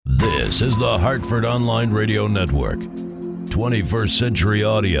This is the Hartford Online Radio Network. 21st Century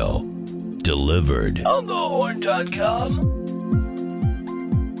Audio. Delivered on thehorn.com.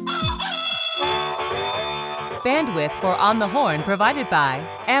 Bandwidth for On the Horn provided by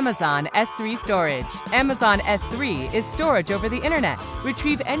Amazon S3 Storage. Amazon S3 is storage over the internet.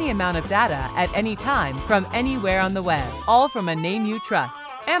 Retrieve any amount of data at any time from anywhere on the web, all from a name you trust.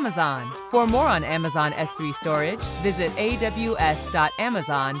 Amazon. For more on Amazon S3 Storage, visit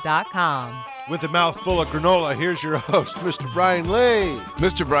aws.amazon.com. With a mouthful of granola, here's your host, Mr. Brian Lee.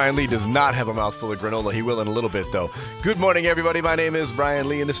 Mr. Brian Lee does not have a mouthful of granola. He will in a little bit, though. Good morning, everybody. My name is Brian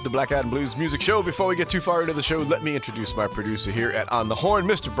Lee, and this is the Black Hat and Blues Music Show. Before we get too far into the show, let me introduce my producer here at On the Horn,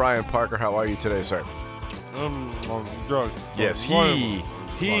 Mr. Brian Parker. How are you today, sir? I'm good. Yes,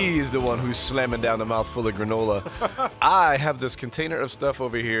 he's the one who's slamming down the mouthful of granola. I have this container of stuff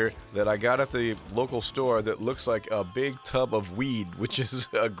over here that I got at the local store that looks like a big tub of weed, which is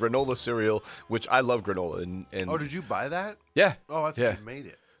a granola cereal, which I love granola. And Oh, did you buy that? Yeah. Oh, I thought you made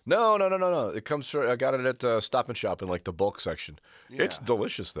it. No. It comes from, I got it at Stop and Shop in like the bulk section. Yeah. It's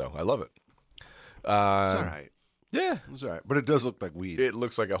delicious, though. I love it. It's all right. Yeah. It's all right. But it does look like weed. It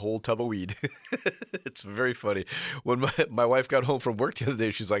looks like a whole tub of weed. It's very funny. When my wife got home from work the other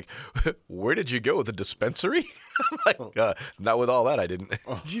day, she's like, "Where did you go? The dispensary?" I'm like, not with all that, I didn't.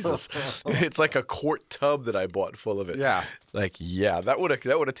 Jesus. It's like a quart tub that I bought full of it. Yeah. Like, yeah, that would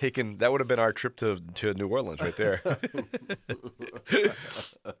have been our trip to New Orleans right there.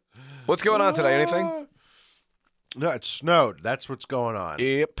 What's going on today? Anything? No, it snowed. That's what's going on.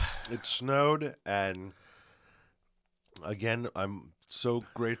 Yep. It snowed, and again, I'm so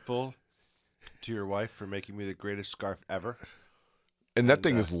grateful to your wife for making me the greatest scarf ever. And that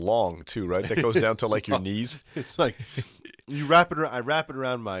thing is long too, right? That goes down to like your knees. It's like you wrap it around. I wrap it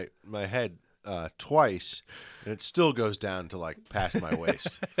around my head twice, and it still goes down to like past my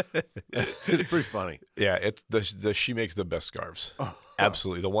waist. It's pretty funny. Yeah, it's she makes the best scarves.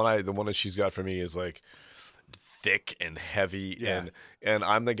 Absolutely, the one that she's got for me is like thick and heavy, and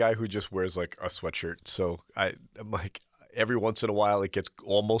I'm the guy who just wears like a sweatshirt. So I'm like every once in a while it gets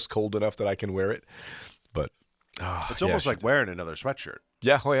almost cold enough that I can wear it, but it's almost like wearing another sweatshirt.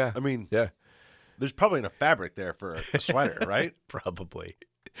 Yeah, oh yeah. I mean, yeah. There's probably enough fabric there for a sweater, right? Probably,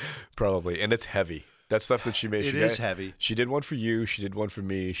 and it's heavy. That stuff that she made, it is heavy. She did one for you. She did one for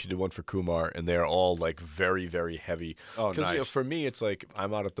me. She did one for Kumar, and they're all like very, very heavy. Oh, nice. Because for me, it's like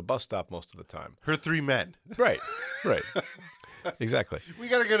I'm out at the bus stop most of the time. Her three men. Right. Exactly. We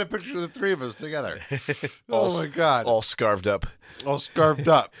got to get a picture of the three of us together. Oh, my God. All scarved up.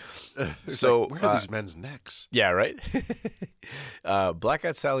 So, like, where are these men's necks? Yeah, right? Black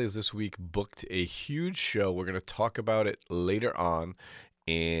Hat Sally is this week booked a huge show. We're going to talk about it later on,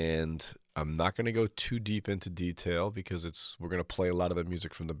 and I'm not going to go too deep into detail because we're going to play a lot of the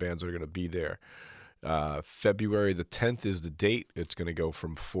music from the bands that are going to be there. February the 10th is the date. It's going to go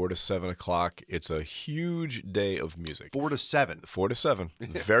from 4 to 7 o'clock. It's a huge day of music. 4 to 7. 4 to 7.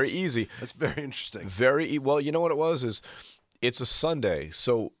 Very easy. That's very interesting. Well, you know what it was? It's a Sunday,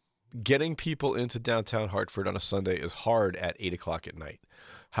 so getting people into downtown Hartford on a Sunday is hard at 8 o'clock at night.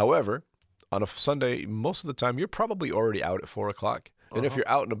 However, on a Sunday, most of the time, you're probably already out at 4 o'clock. And if you're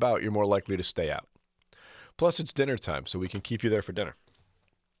out and about, you're more likely to stay out. Plus, it's dinner time, so we can keep you there for dinner.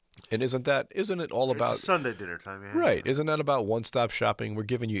 And isn't it all about... It's Sunday dinner time, yeah. Right. Isn't that about one-stop shopping? We're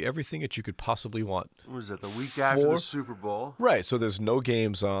giving you everything that you could possibly want. What is that, the week after the Super Bowl? Right. So there's no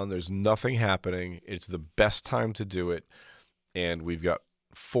games on. There's nothing happening. It's the best time to do it. And we've got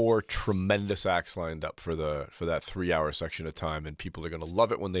 4 tremendous acts lined up for that 3-hour section of time, and people are going to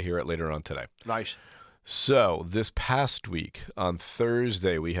love it when they hear it later on today. Nice. So this past week on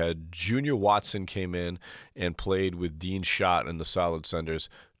Thursday, we had Junior Watson came in and played with Dean Schott and the Solid Senders.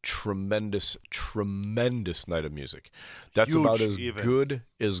 Tremendous night of music. That's Huge, about as even.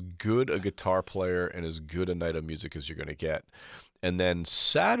 good a guitar player and as good a night of music as you're going to get. And then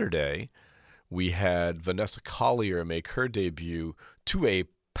Saturday, we had Vanessa Collier make her debut to a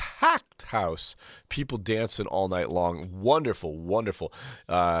packed house, people dancing all night long. Wonderful.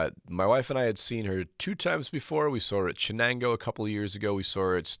 My wife and I had seen her 2 times before. We saw her at Chenango a couple of years ago. We saw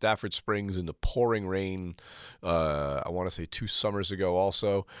her at Stafford Springs in the pouring rain, I want to say 2 summers ago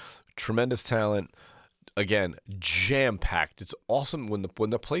also. Tremendous talent. Again, jam-packed. It's awesome. When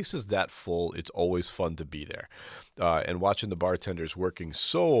the place is that full, it's always fun to be there. And watching the bartenders working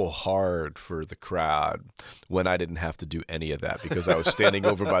so hard for the crowd when I didn't have to do any of that because I was standing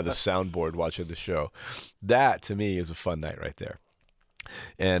over by the soundboard watching the show. That, to me, is a fun night right there.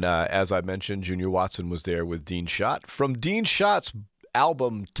 And as I mentioned, Junior Watson was there with Dean Schott. From Dean Schott's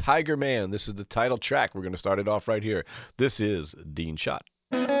album, Tiger Man, this is the title track. We're going to start it off right here. This is Dean Schott.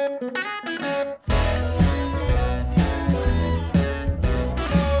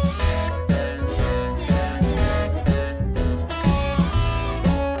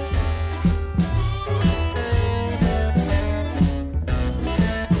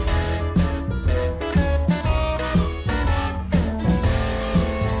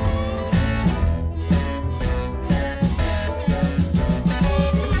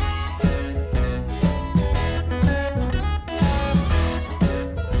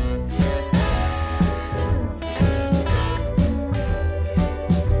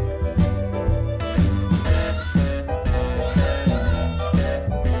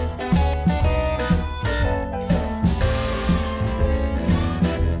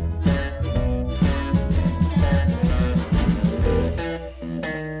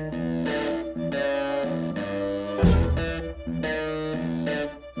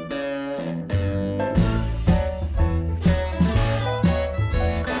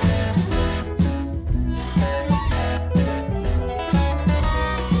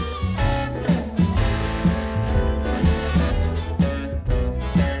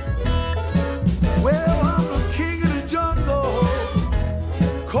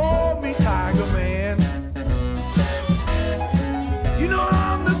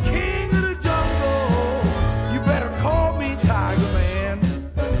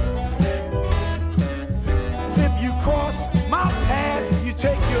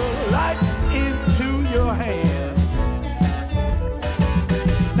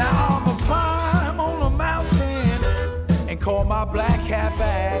 Call my black cat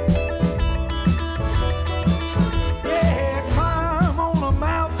back. Yeah, climb on a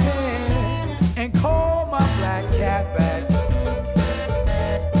mountain and call my black cat back.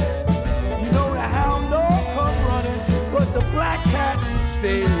 You know the hound dog come running, but the black cat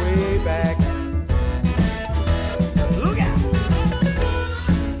stay way back. Look out!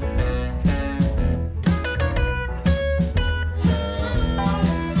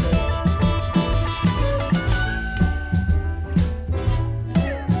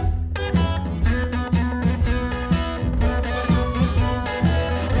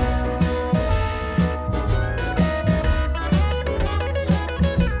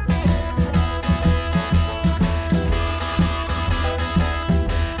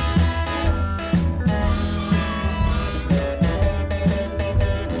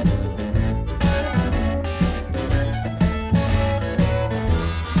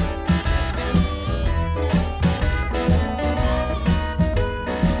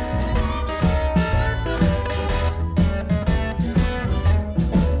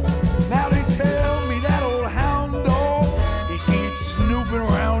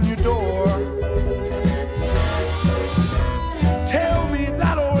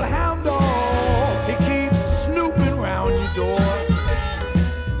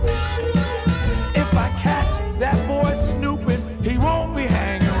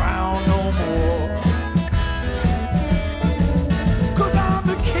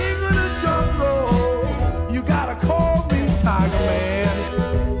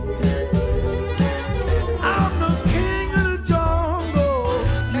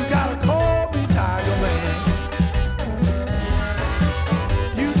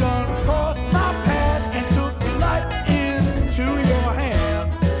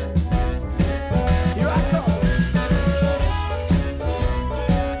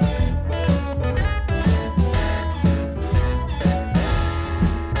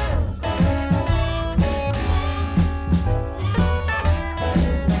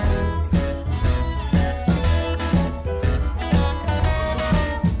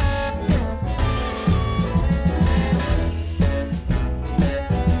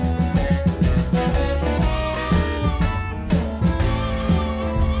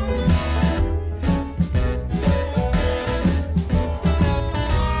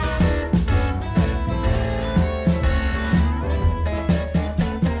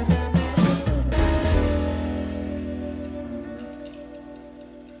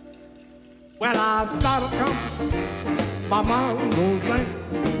 When I start to come, my mind goes blank.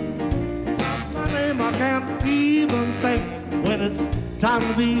 My name I can't even think. When it's time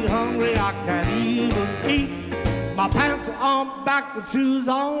to be hungry, I can't even eat. My pants are on backward, shoes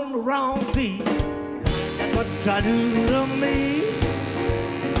on the wrong feet. That's what you do to me.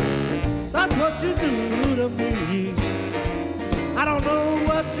 That's what you do to me. I don't know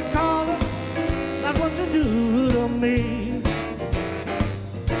what you call it. That's what you do to me.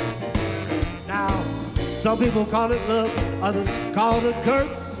 Now, some people call it love, others call it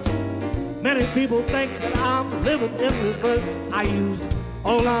curse. Many people think that I'm living in reverse. I use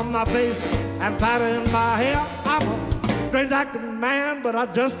oil on my face and powder in my hair. I'm a strange acting man, but I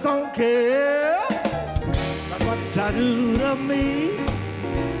just don't care. That's what you do to me.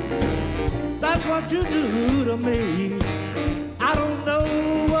 That's what you do to me. I don't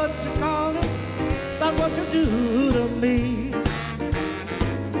know what you call it. That's what you do to me.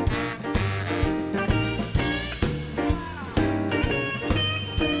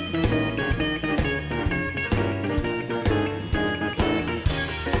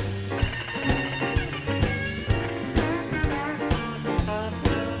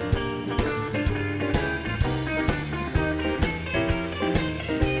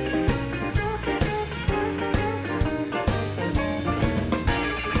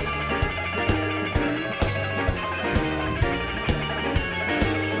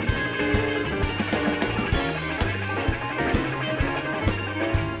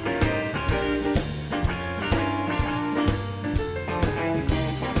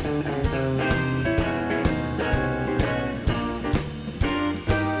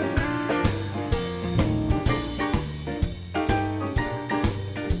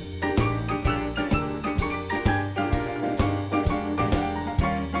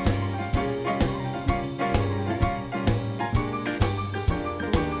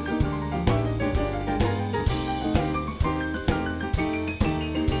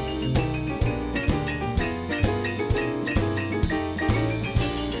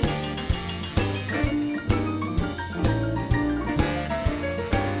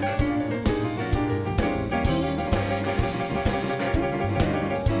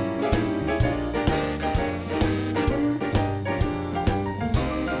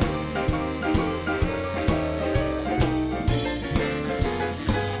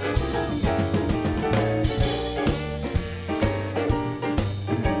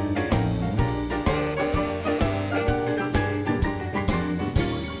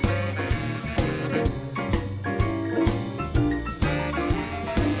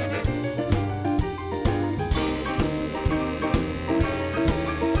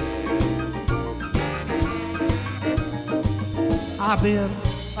 I've been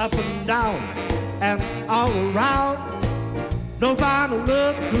up and down and all around. No final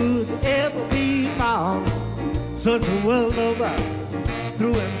love could ever be found. Search the world over,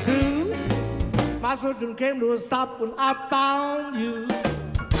 through and through. My searching came to a stop when I found you.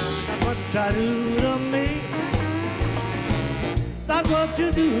 That's what you do to me. That's what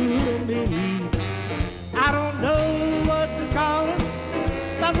you do to me. I don't know what to call it.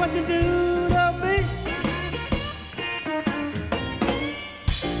 That's what you do to me.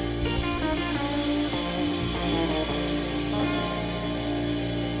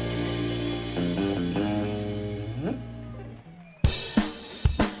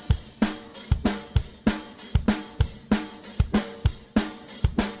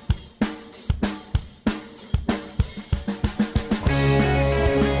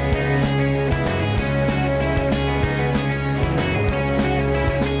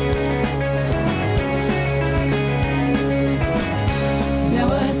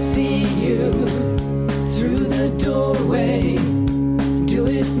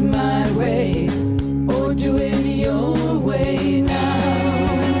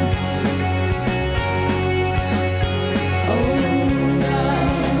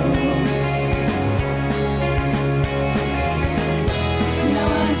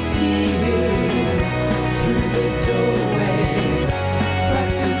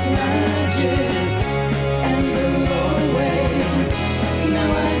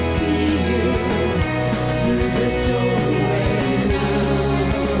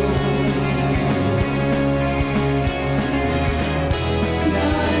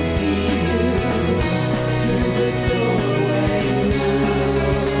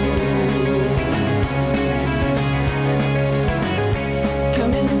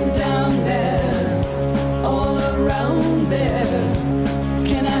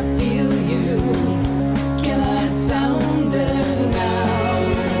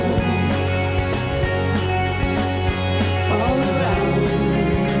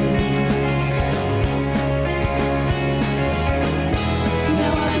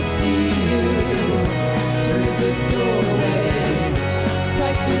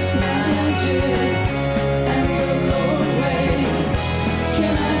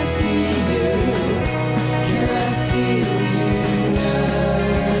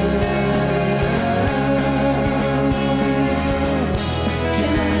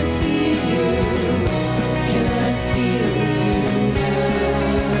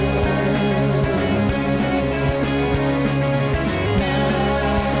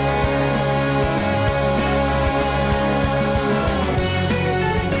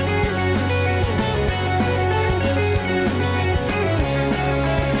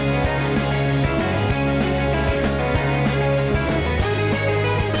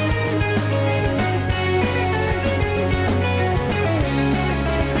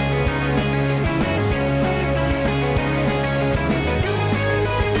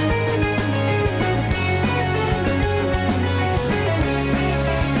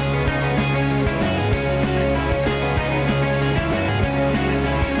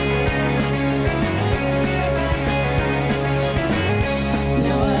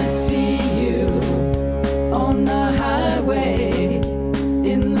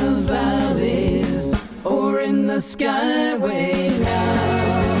 skyway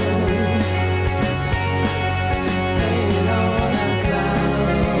now. Hanging on a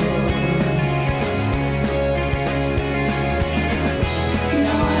cloud.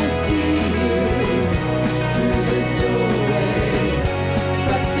 Now I see you through the doorway,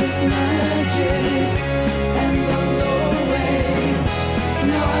 but this magic and the doorway.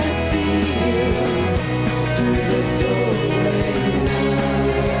 Now I see you through the doorway now.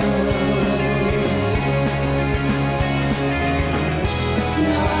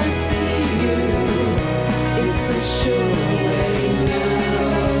 Now I see you, it's a sure way now.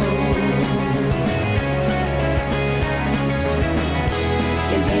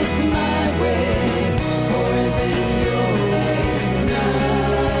 Is it my way or is it your way now?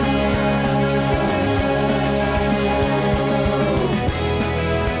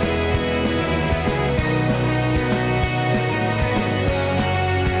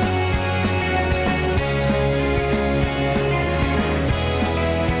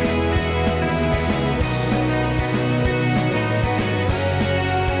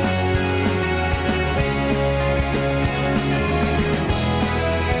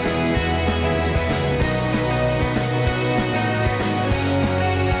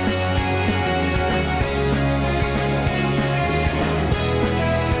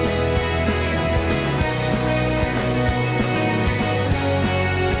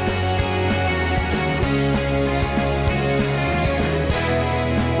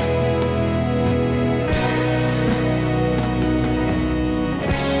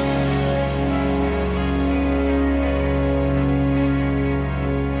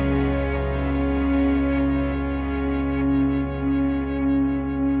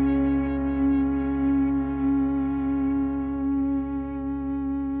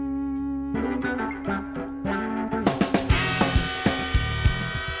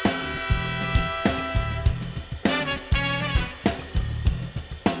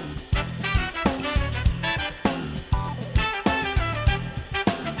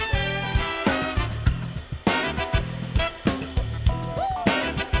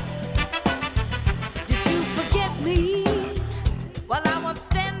 Did you forget me while I was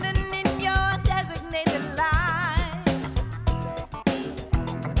standing in your designated line?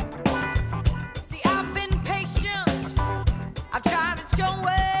 See, I've been patient, I've tried it your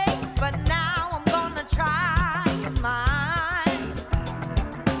way, but now I'm gonna try mine.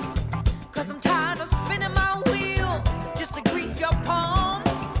 'Cause I'm tired of spinning my wheels just to grease your palm.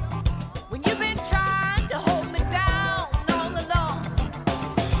 When you've been trying to hold me down all along.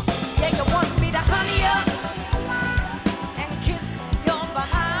 Yeah, you want me to honey up and kiss your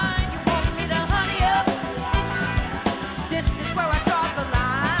behind. You want me to honey up. This is where I draw the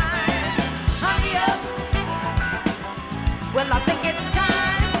line. Honey up. Well, I think it's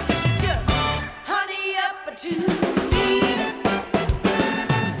time to just honey up to me.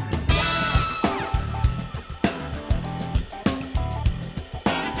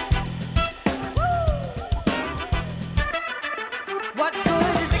 What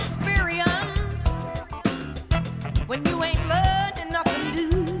good is experience when you ain't learned nothing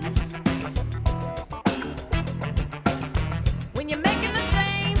new? When you're making the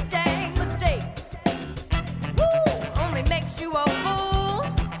same dang mistakes, only makes you a fool.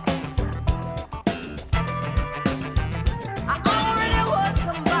 I already was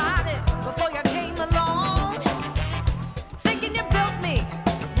somebody before you came along, thinking you built me.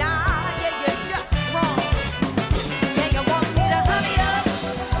 Nah, yeah, you're just wrong. Yeah, you want me to honey up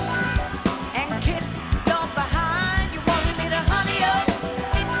and kiss your behind. You want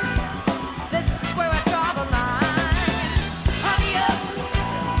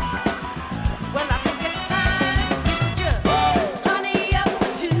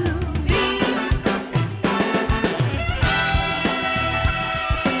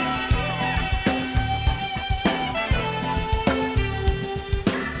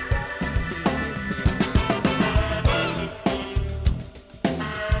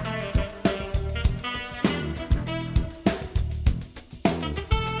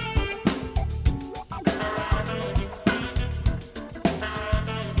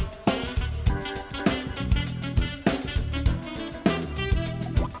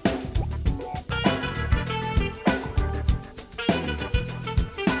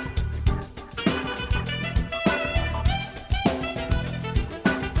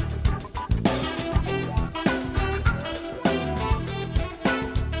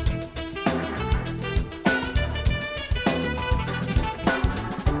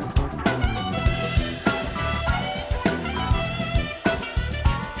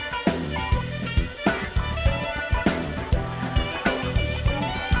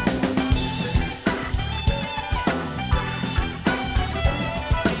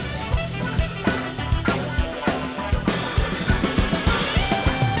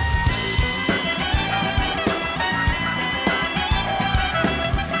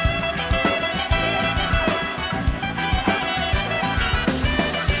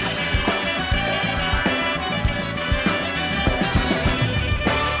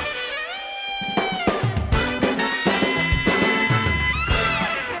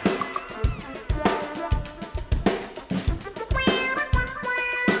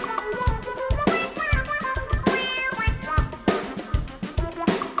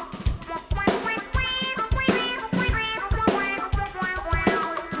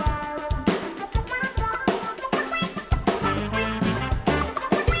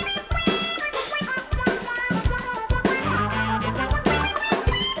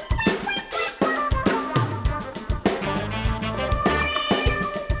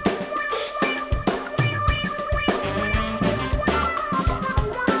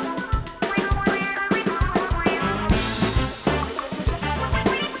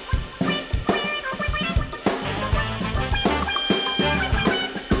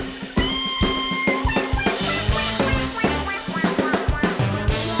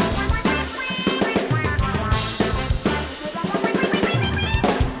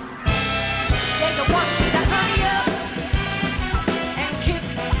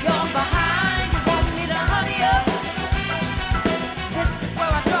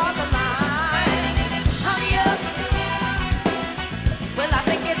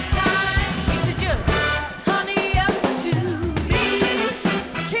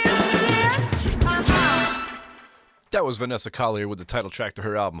That was Vanessa Collier with the title track to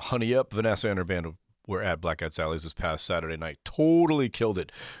her album, Honey Up. Vanessa and her band were at Black Eyed Sally's this past Saturday night. Totally killed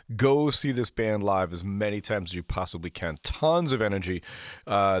it. Go see this band live as many times as you possibly can. Tons of energy.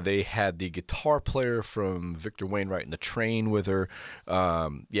 They had the guitar player from Victor Wainwright in the Train with her.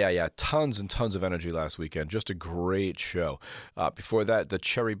 Tons and tons of energy last weekend. Just a great show. Before that, the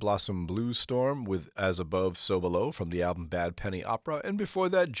Cherry Blossom Blues Storm with As Above, So Below from the album Bad Penny Opera. And before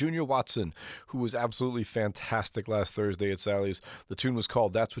that, Junior Watson, who was absolutely fantastic last Thursday at Sally's. The tune was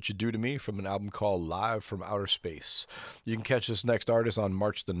called That's What You Do to Me from an album called Live from Outer Space. You can catch this next artist on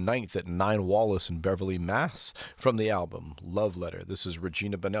March the 9th at 9 Wallace in Beverly, Mass. From the album Love Letter, this is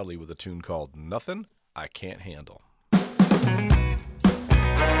Regina Bonelli with a tune called Nothing I Can't Handle.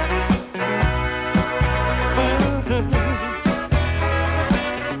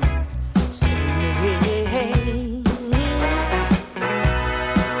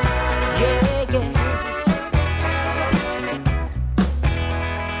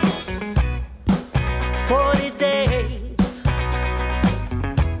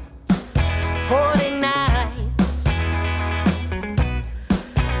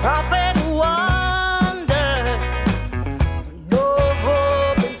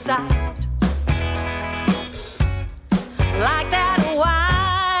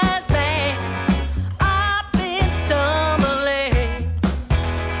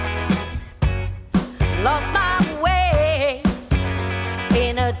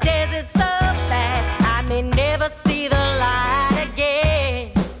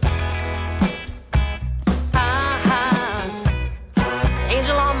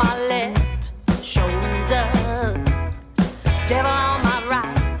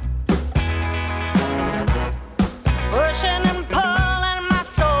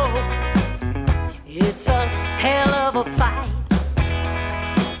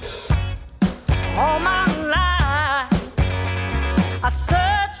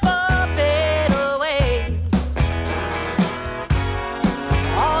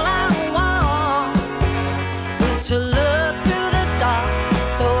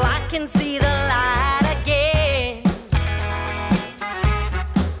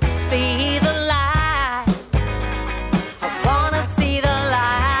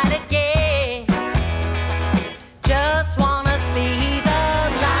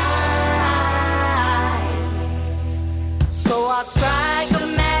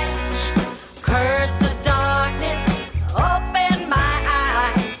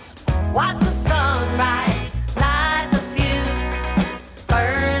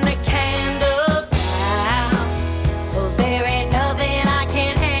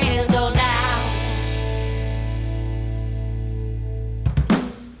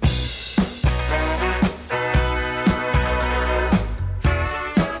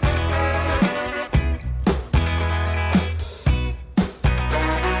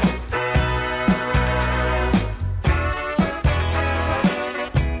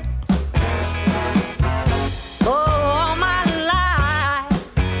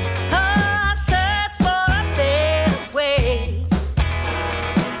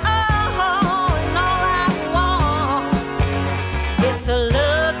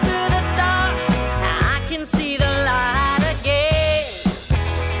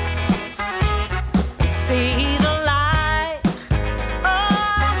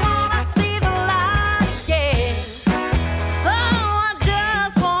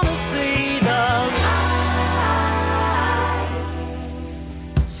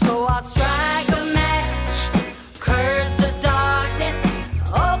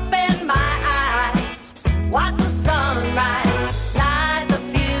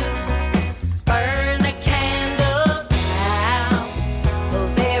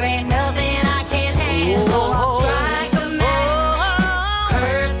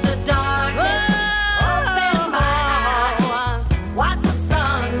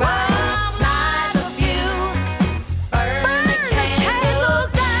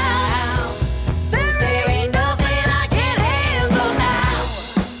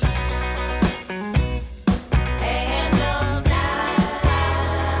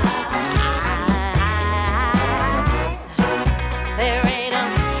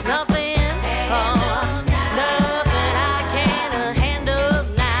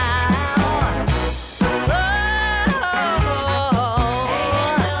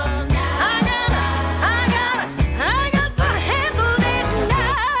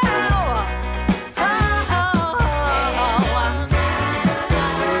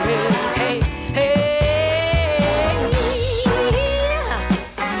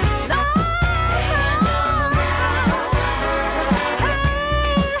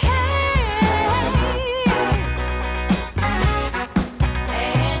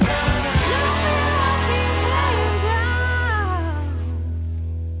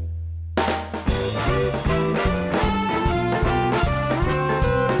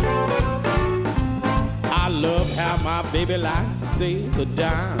 baby likes to save a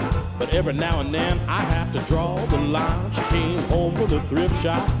dime, but every now and then I have to draw the line. She came home from the thrift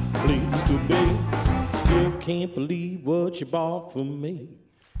shop, pleased as could be. Still can't believe what she bought for me.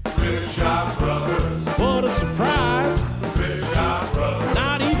 Thrift Shop Brothers. What a surprise. Thrift Shop Brothers.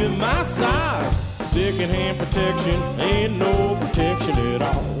 Not even my size. Secondhand protection ain't no protection at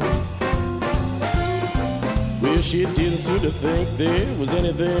all. Well, she didn't seem to think there was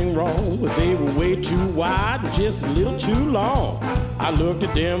anything wrong, but they were way too wide and just a little too long. I looked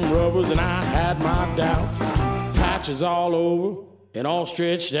at them rubbers and I had my doubts. Patches all over and all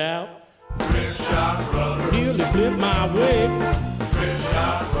stretched out. Thrift Shop Brothers. Nearly flipped my wig. Thrift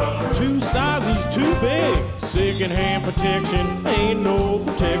Shop Brothers. 2 sizes too big. Secondhand protection ain't no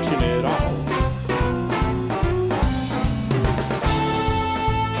protection at all.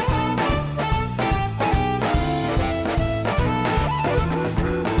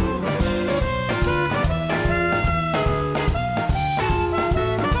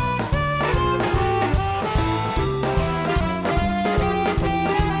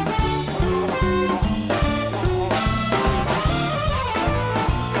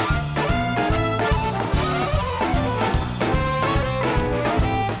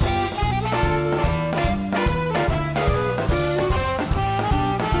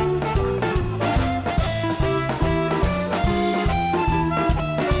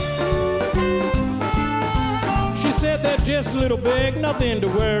 Just a little big, nothing to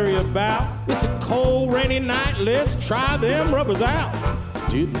worry about. It's a cold, rainy night, let's try them rubbers out.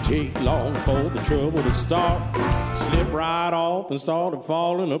 Didn't take long for the trouble to start. Slipped right off and started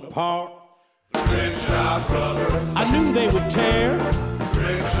falling apart. Thrift Shop Brothers. I knew they would tear.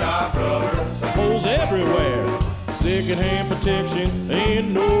 Thrift Shop Brothers. Holes everywhere. Secondhand protection ain't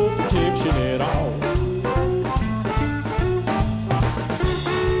no protection at all.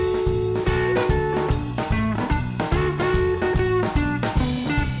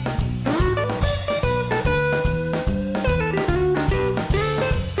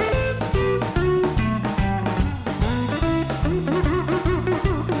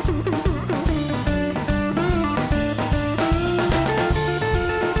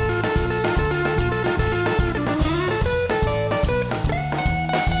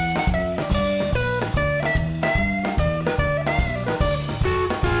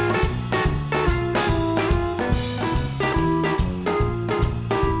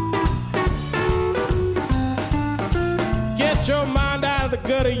 Get your mind out of the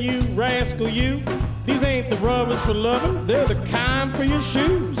gutter, you rascal, you. These ain't the rubbers for loving, they're the kind for your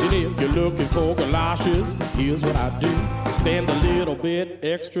shoes. And if you're looking for galoshes, here's what I do. Spend a little bit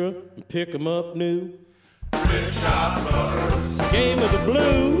extra and pick 'em up new. Thrift Shop Brothers. Game of the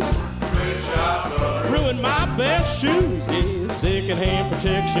blues. Thrift Shop Brothers. Ruined my best shoes. Yeah, secondhand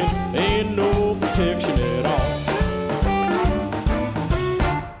protection ain't no protection at all.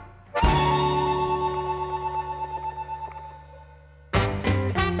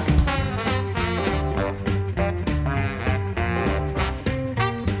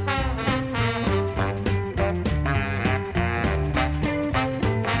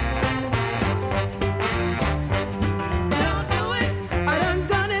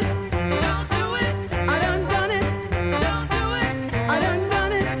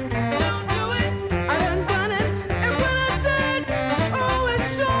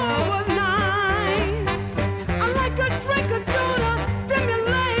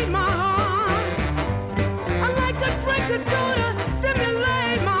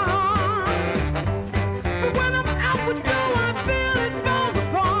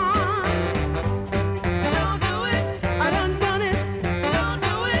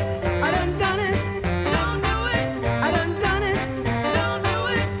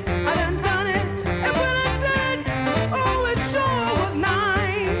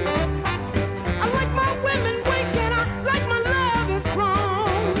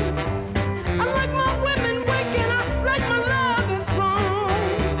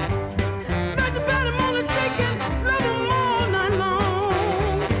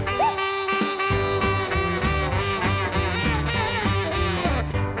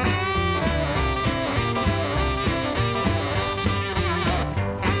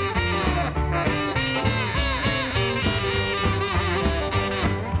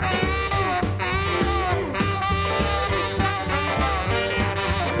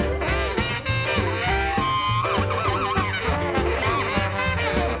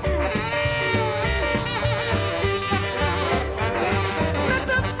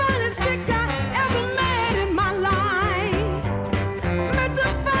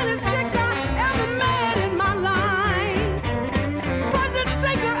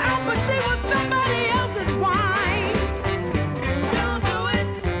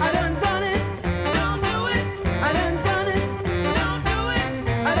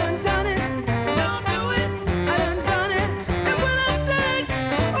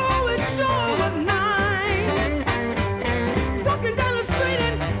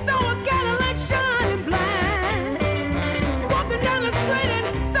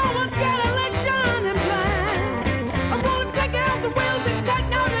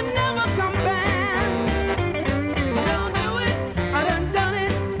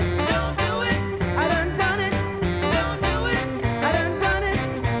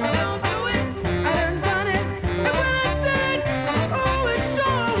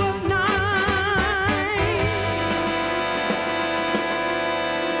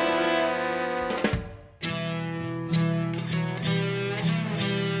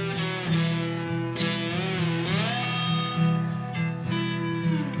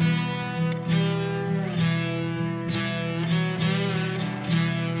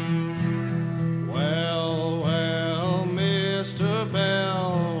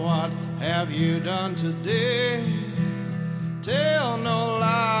 have you done today? Tell no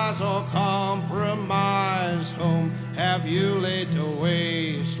lies or compromise. Whom have you laid to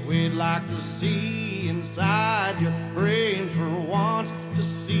waste? We'd like to see inside your brain for once, to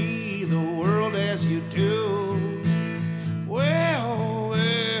see the world as you do. Well,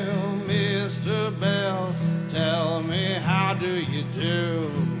 well, Mr. Bell, tell me, how do you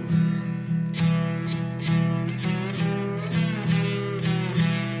do?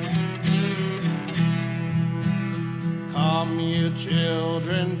 Come, you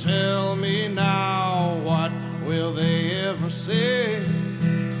children, tell me now, what will they ever say?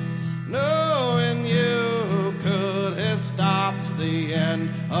 Knowing you could have stopped the end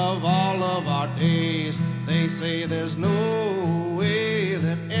of all of our days. They say there's no way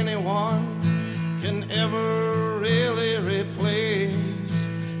that anyone can ever really replace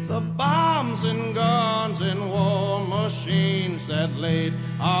the bombs and guns and war machines that laid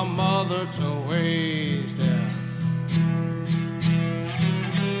our mother to waste.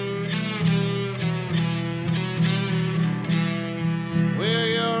 Well,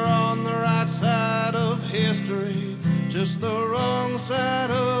 you're on the right side of history, just the wrong side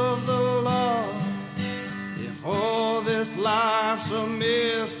of the law. If all this life's a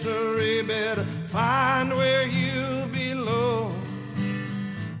mystery, better find where you belong.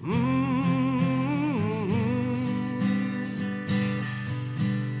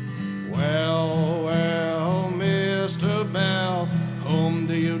 Well, well, Mr. Bell, whom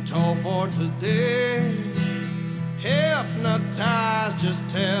do you toll for today? Hypnotized, just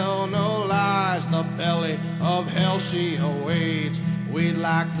tell no lies. The belly of hell she awaits. We'd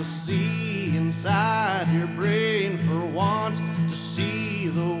like to see inside your brain for once, to see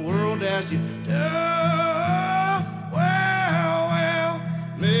the world as you do. Well, well,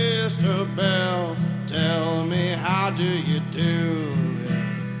 Mr. Bell, tell me, how do you do?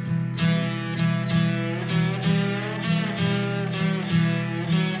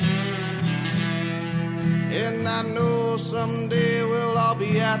 And I know someday we'll all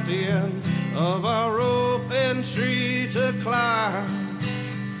be at the end of our rope and tree to climb.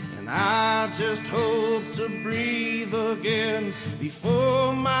 And I just hope to breathe again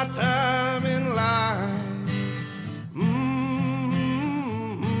before my time in line.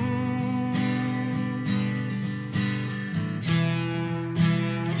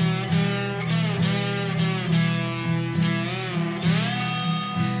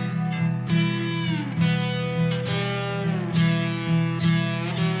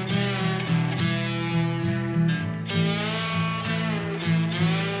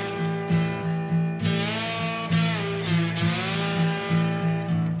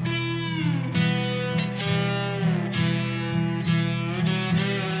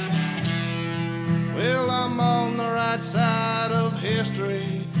 Side of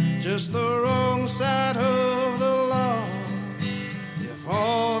history, just the wrong side of the law. If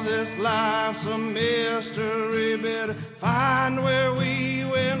all this life's a mystery, better find where we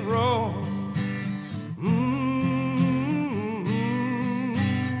went wrong.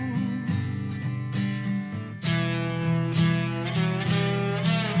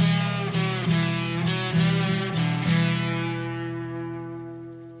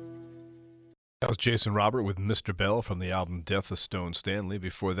 That was Jason Robert with Mr. Bell from the album Death of Stone Stanley.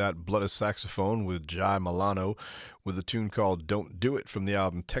 Before that, Blood of Saxophone with Jai Milano with a tune called Don't Do It from the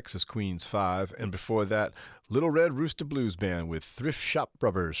album Texas Queens 5. And before that, Little Red Rooster Blues Band with Thrift Shop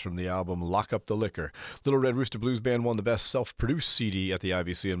Rubbers from the album Lock Up the Liquor. Little Red Rooster Blues Band won the best self-produced CD at the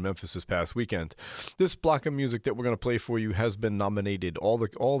IBC in Memphis this past weekend. This block of music that we're going to play for you has been nominated. All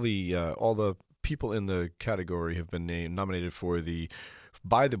the people in the category have been nominated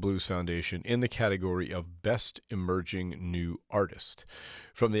by the Blues Foundation in the category of Best Emerging New Artist.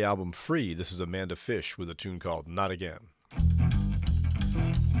 From the album Free, this is Amanda Fish with a tune called Not Again.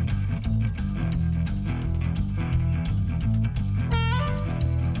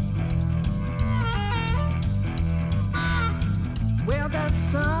 Well, the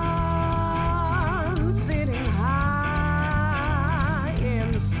sun sitting high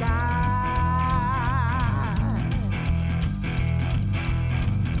in the sky,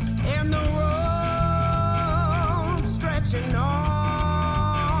 and the road stretching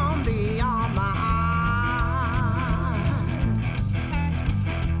on beyond my eyes.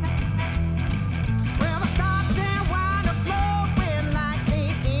 Well, the thoughts and wind are flowing like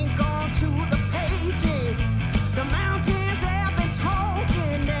the ink onto the pages. The mountains have been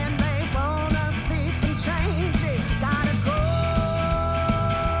talking.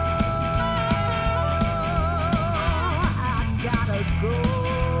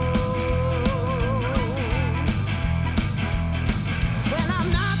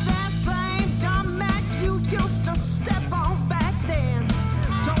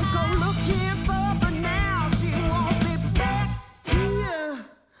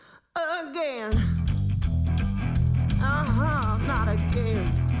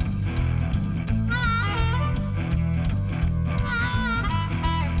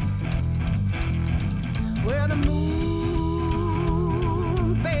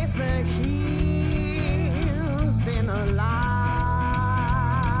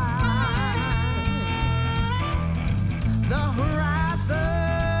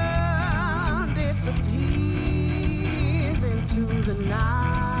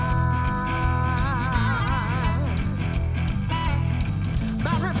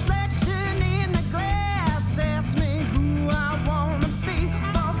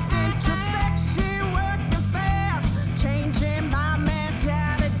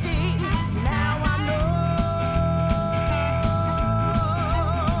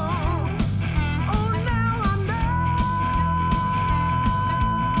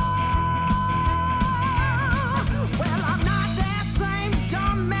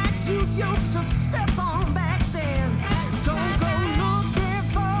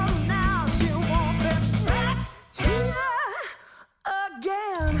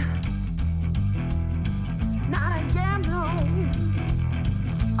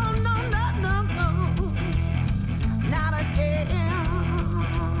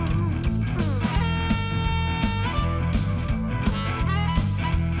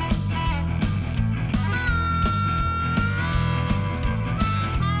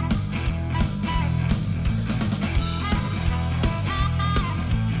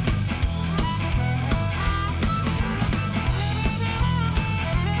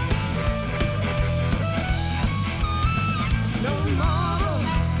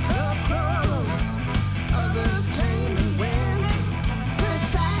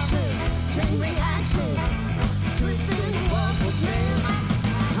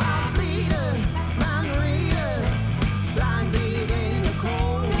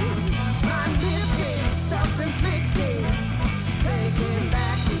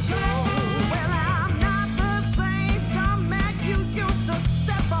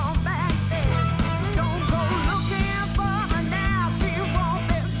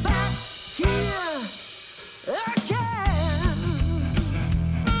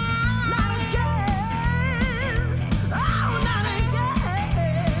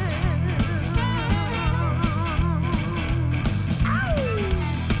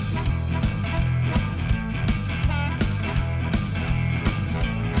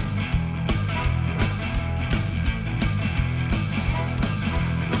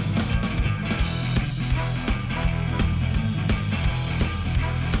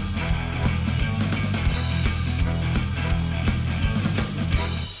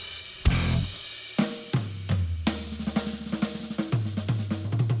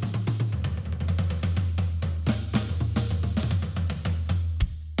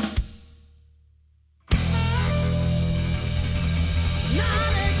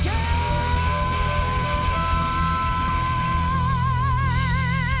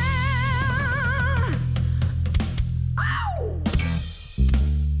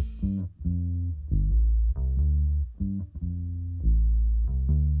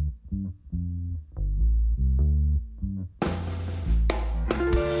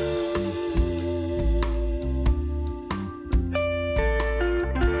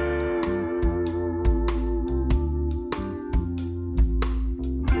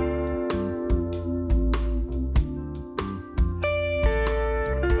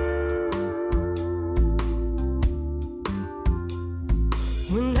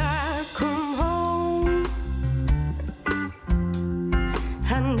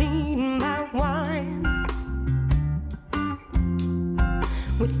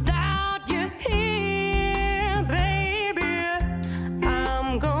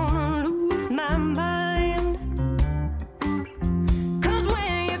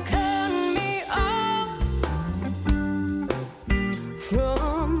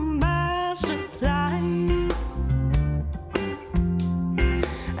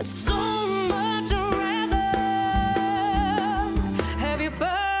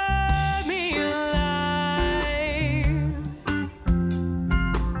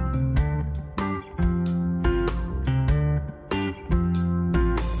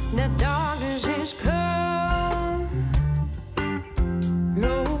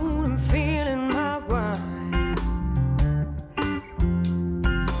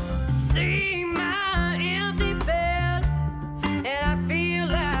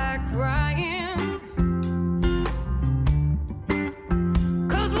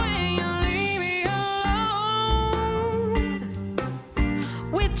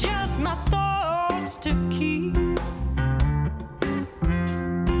 to keep.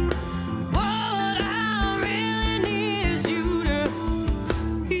 What I really need is you to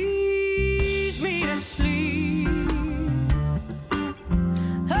ease me to sleep.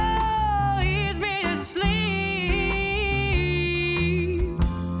 Oh, ease me to sleep.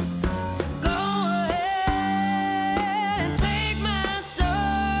 So go ahead and take my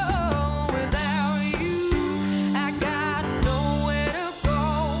soul. Without you, I got nowhere to go.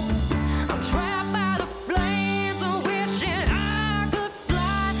 I'm trapped by the flames of wishing I could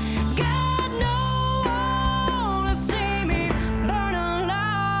fly. Got no one to see me burn alive.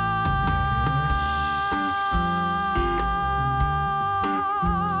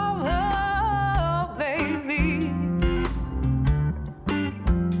 Oh, baby.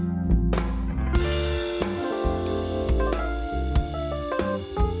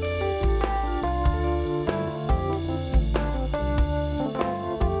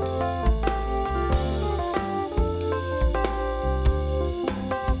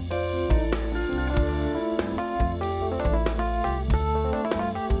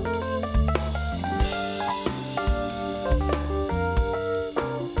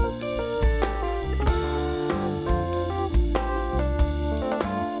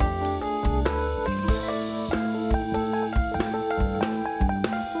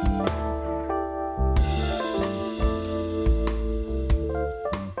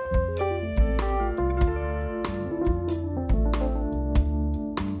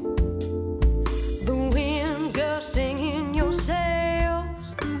 The wind gusting in your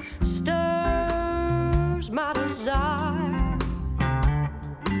sails stirs my desire.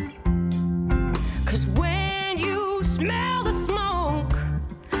 'Cause when you smell the smoke,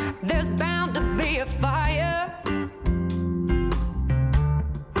 there's bound to be a fire.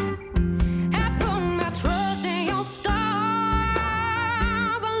 I put my trust in your stars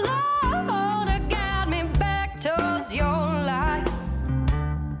alone to guide me back towards your light.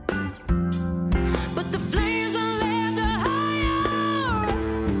 But the flames are left higher,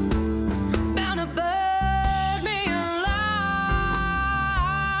 bound to burn me alive.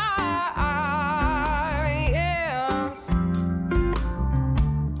 Yes.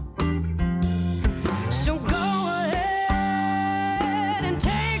 So go ahead and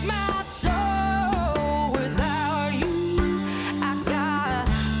take my soul. Without you, I got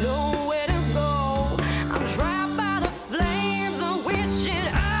nowhere to go. I'm trapped by the flames of wishing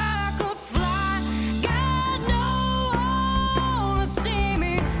I could fly. Got no one to see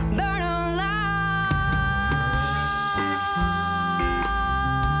me burn alive.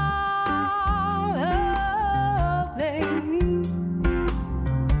 Oh, baby.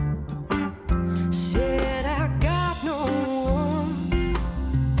 Said I got no one.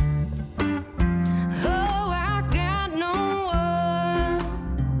 Oh, I got no one.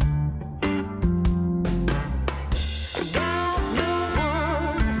 Got no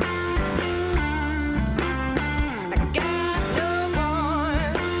one. I got no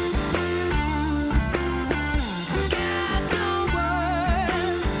one. Got no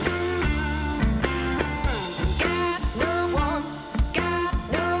one. Got no one. Got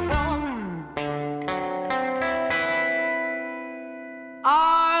no one.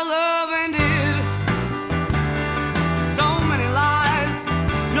 Our love ended. So many lies.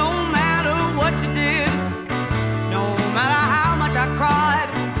 No matter what you did, no matter how much I cried,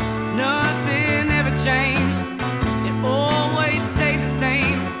 nothing ever changed. It always stayed the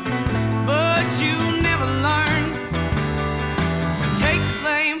same. But you never learned to take the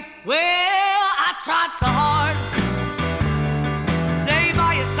blame. Well, I tried so hard to stay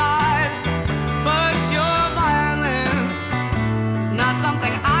by your side, but your violence is not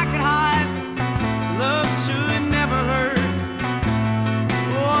something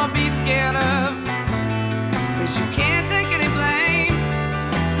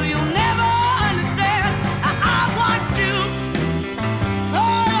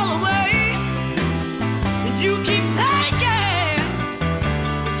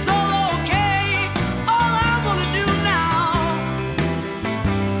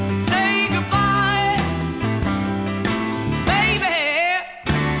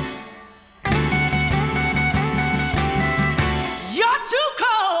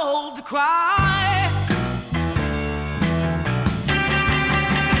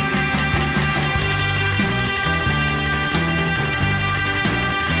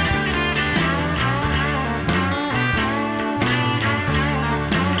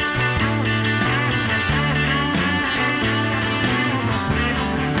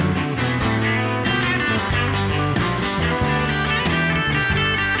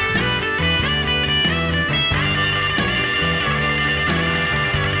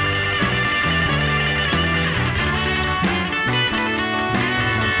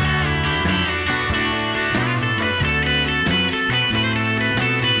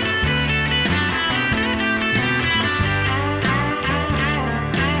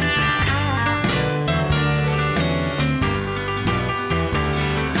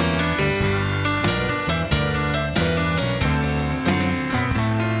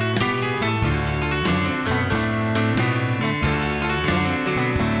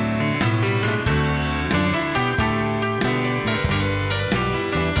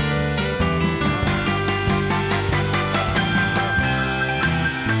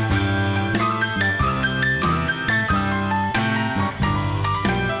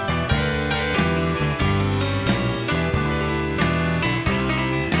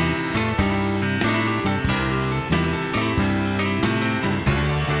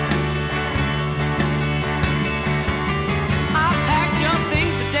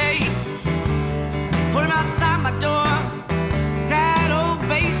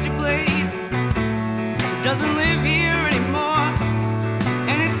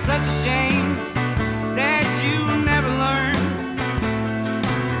such a shame that you never learn.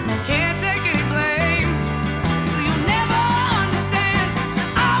 Can't take any blame, so you'll never understand.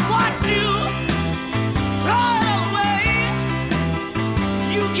 I watch you run away.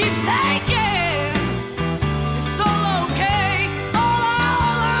 You keep thinking it's all okay.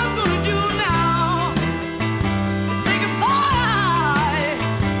 All I'm gonna do now is say goodbye,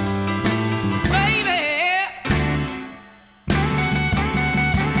 baby.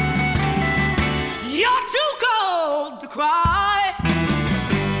 You're too cold to cry.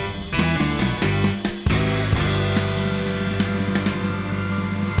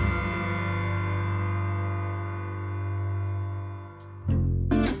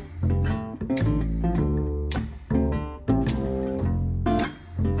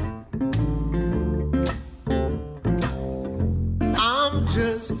 I'm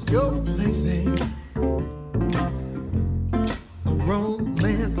just your plaything. A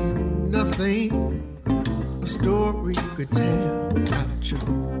romance, nothing. A story you could tell about your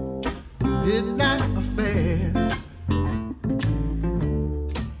midnight affairs.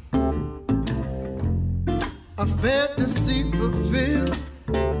 A fantasy fulfilled.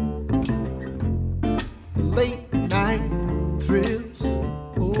 Late night thrills.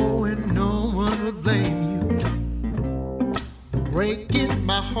 Oh, and no one would blame you. Breaking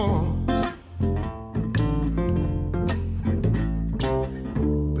my heart.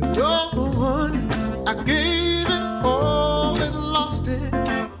 But you're the one I gave it all and lost it.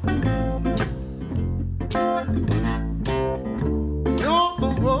 You're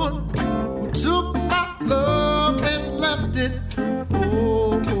the one who took my love and left it.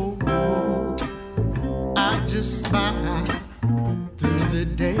 Oh, oh, oh. I just smile through the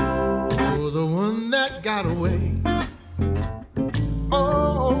day. You're the one that got away.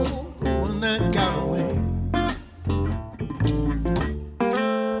 Oh, the one that got away.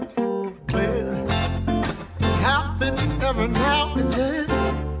 Well, it happened every now and then.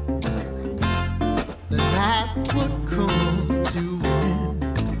 The night would come to an end.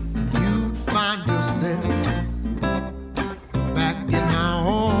 You'd find yourself back in my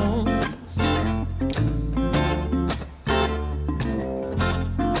arms.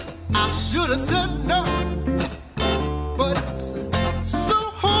 I should have said no, but it's so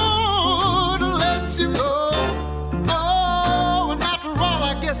hard to let you go. Oh, and after all,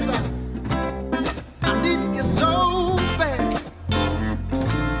 I guess I needed you so bad.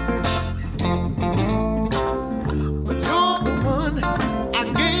 But you're the one I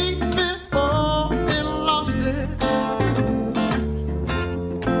gave it all and lost it.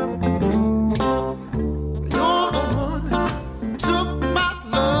 You're the one who took my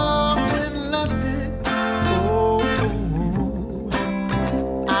love and left it. Oh,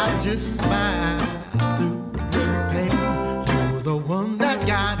 I just smile through the pain. You're the one that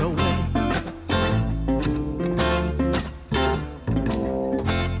got away.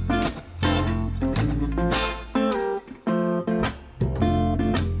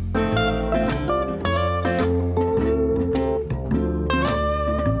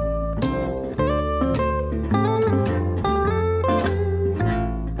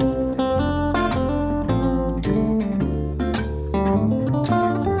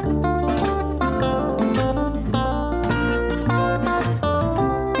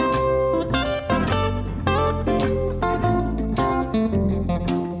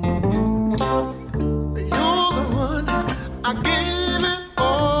 You're the one I gave it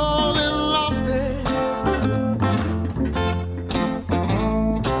all and lost it.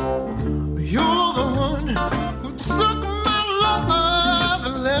 You're the one who took my love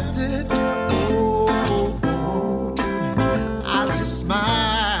and left it. Oh, oh, oh. I just smile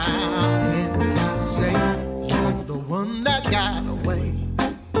and I say, you're the one that got away.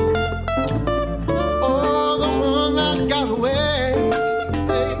 Oh, the one that got away.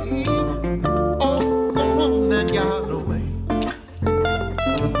 Oh, the one that got away.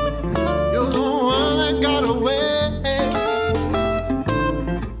 You're the one that got away.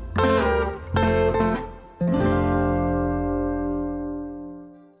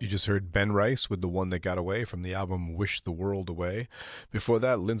 You just heard Ben Rice with The One That Got Away from the album Wish the World Away. Before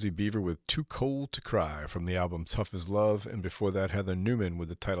that, Lindsay Beaver with Too Cold to Cry from the album Tough as Love. And before that, Heather Newman with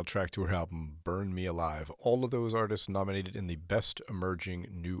the title track to her album Burn Me Alive. All of those artists nominated in the Best Emerging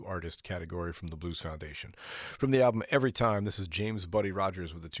New Artist category from the Blues Foundation. From the album Every Time, this is James Buddy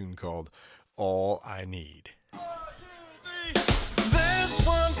Rogers with a tune called All I Need. There's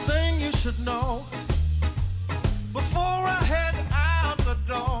one thing you should know before I head out the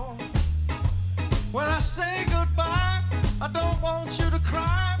door. When I say goodbye, I don't want you to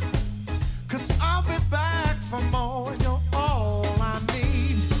cry, 'cause I'll be back for more. You're all I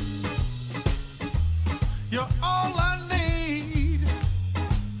need. You're all I need.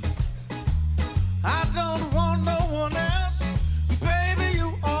 I don't want no one else. Baby,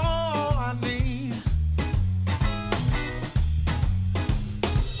 you all I need.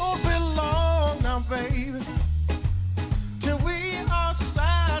 Won't be long now, baby, till we are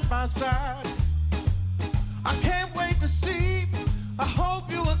side by side. I can't wait to see. I hope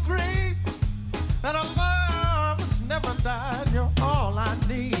you agree that our love has never died. You're all I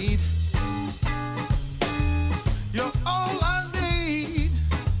need. You're all I need.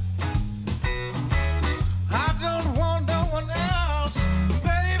 I don't want no one else.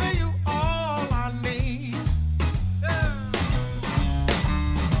 Baby, you all I need. Yeah.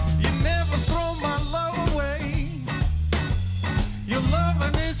 You never throw my love away. Your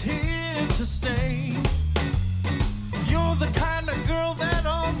loving is here to stay. You're the kind of girl that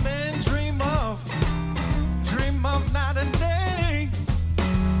all men dream of night and day.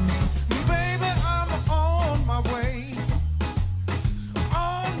 Baby, I'm on my way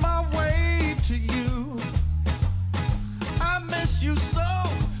to you. I miss you so.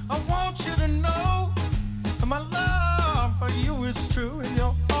 I want you to know my love for you is true, and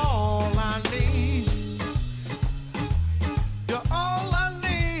you're all I need. You're all I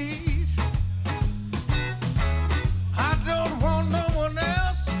need. I don't want no one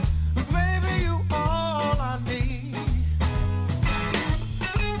else. Baby, you all I need.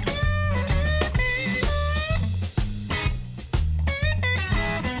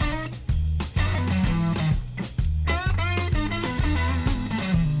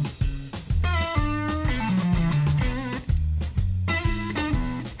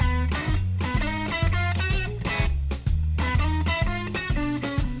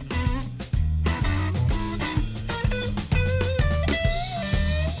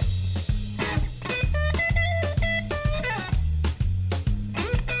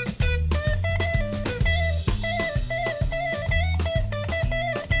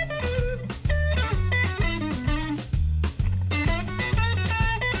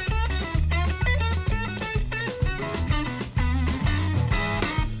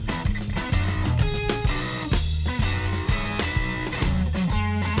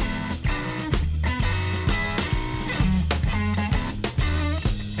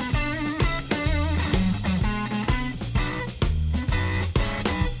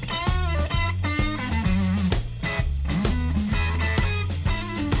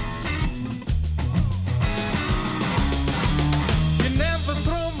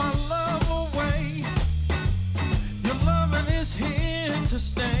 To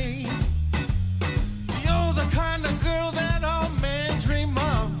stay. You're the kind of girl that all men dream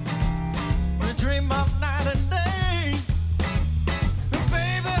of. They dream of night and day.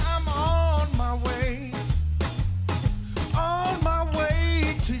 Baby, I'm on my way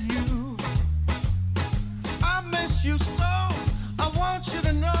to you. I miss you so. I want you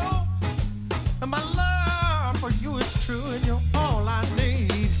to know that my love for you is true, and you're all I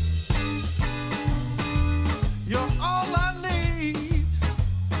need. You're all I need.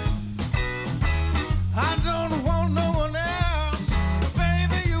 I don't want no one else.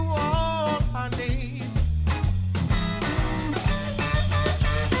 Baby, you all I need.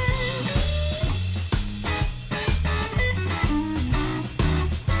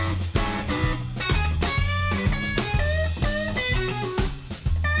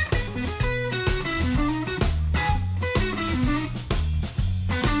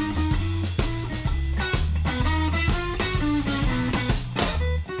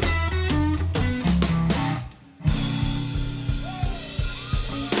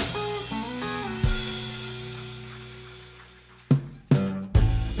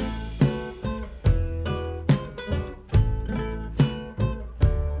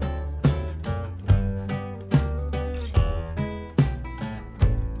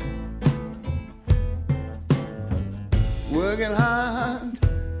 Working hard,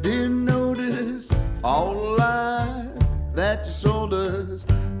 didn't notice all the lies that you sold us.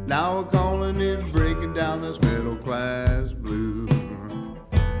 Now we're calling it breaking down this middle class blues.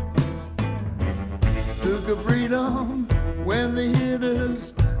 Took a freedom when they hit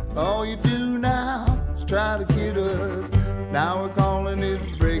us. All you do now is try to kid us. Now we're calling it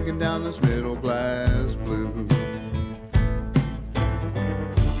breaking down this middle class blues.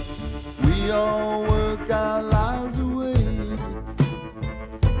 We all work our lives away,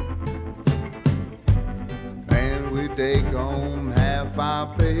 and we take home half our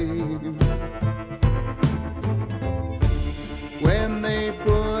pay. When they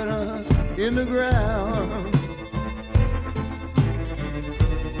put us in the ground,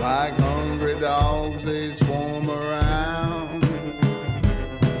 like hungry dogs they swarm around.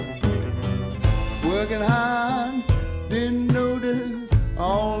 working hard, didn't notice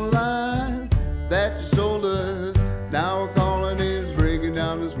all the lies that you sold us. Now we're calling it breaking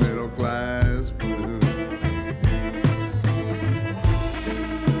down this middle class blues.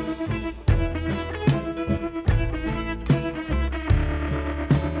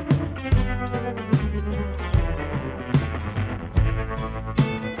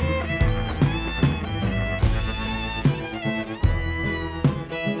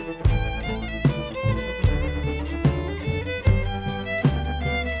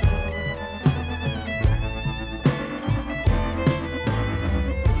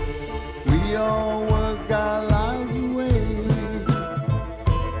 We all work our lives away,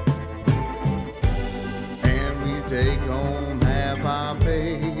 and we take home half our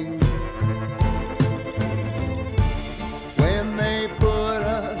pay. When they put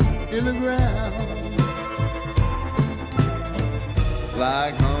us in the ground,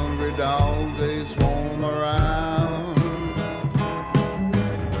 like hungry dogs they swarm around.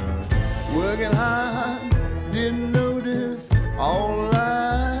 Working hard, didn't notice all the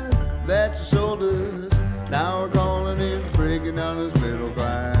lies that you sold us. Now we're calling it breaking down this middle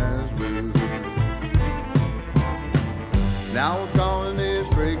class blues. Now we're calling it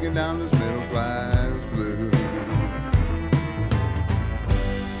breaking down this middle class blues.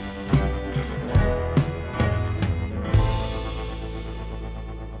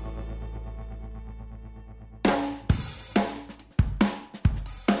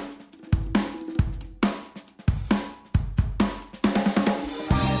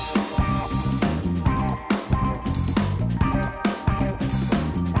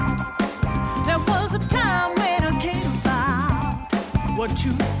 There was a time when I cared about what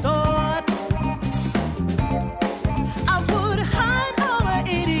you thought. I would hide all my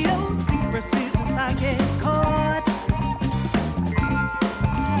idiosyncrasies as I get caught.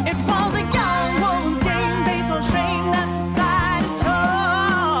 It was a young woman's game based on shame that society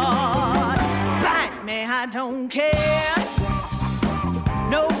taught. Bite me, I don't care.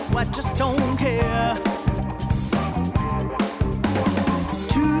 No, I just don't care.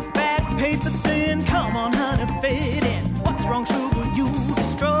 Too fat, paper thin, come on honey, fit in. What's wrong, sugar, you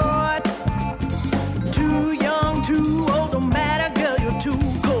destroyed. Too young, too old, don't matter, girl, you're too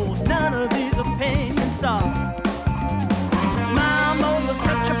cold. None of these opinions solve. Smile more, you're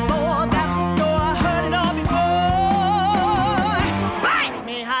such a bore, that's the score, I heard it all before. Bite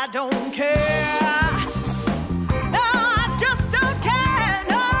me, I don't care. No, I just don't care,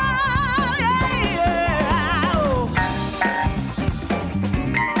 no, yeah, yeah. Oh.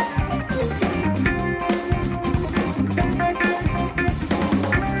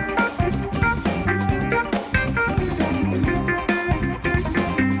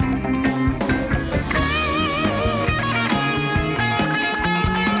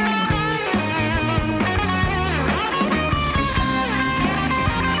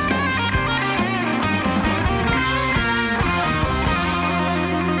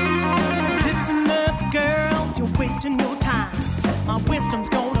 Listen up, girls, you're wasting your time. My wisdom's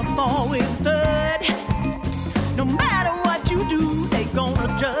gonna fall with thud. No matter what you do, they gonna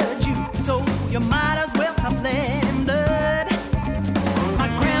judge you. So you might as well stop letting blood. My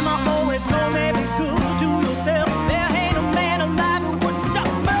grandma always told me, be good to yourself. There ain't a man alive who would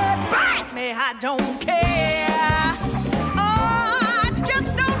suck mud. Bite me, I don't care. Oh, I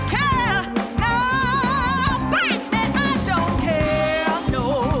just don't care. No, bite me, I don't care. No,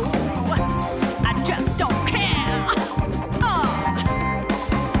 I just don't care.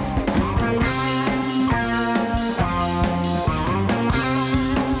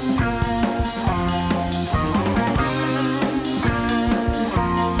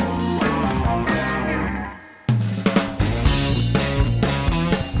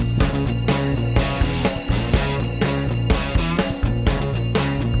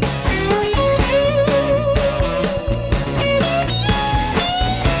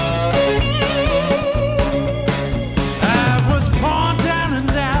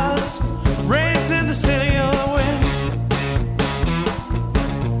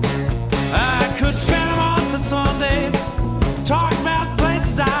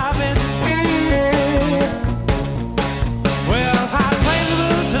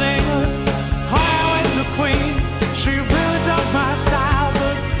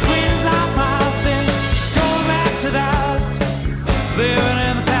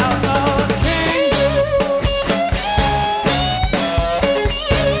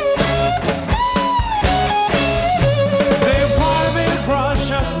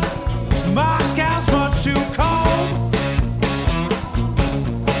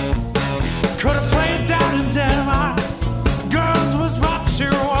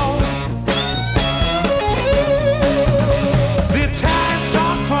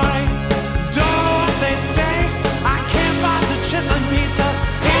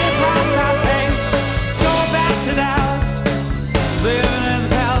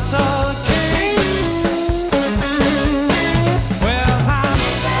 palace of the king. Well, I'm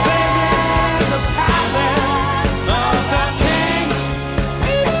living in the palace of the king.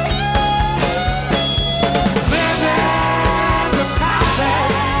 Living in the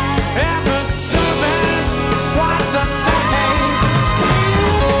palace, ever service what the same.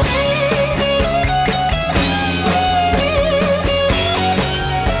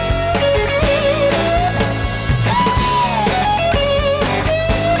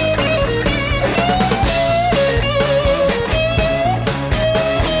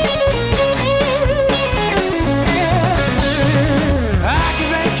 I can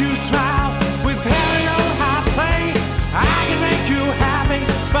make you smile with having no high play. I can make you happy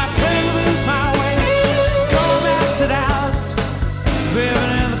by playing the blues my way. Go back to Dallas,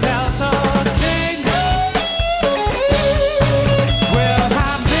 living in the palace of the king. Well,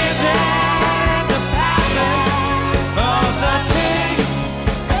 I'm living in the palace of the king.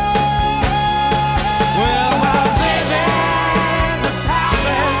 Well, I'm living in the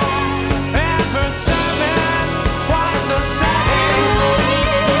palace, ever service what the same.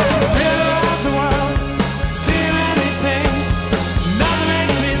 Middle of the world, see many things. Nothing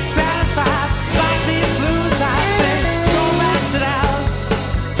makes me satisfied like these blues I sing. Go back to Dallas,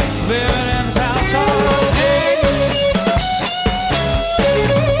 living in the palace of the king.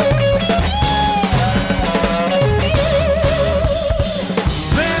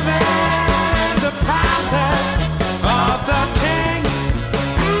 Living in the palace of the king. Well, I'm living in the palace of the king.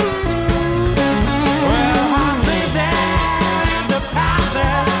 Well, I'm living in the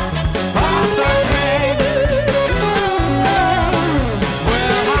palace of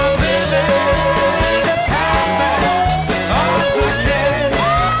the king.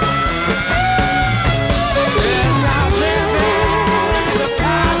 Yes, I'm living in the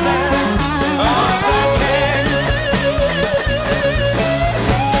palace of the king.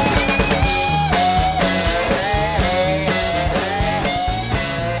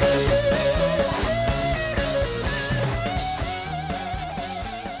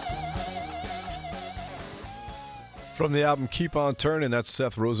 From the album Keep On Turning, that's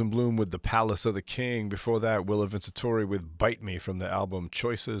Seth Rosenblum with The Palace of the King. Before that, Willa Vincitori with Bite Me from the album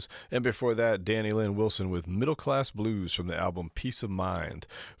Choices. And before that, Danny Lynn Wilson with Middle Class Blues from the album Peace of Mind.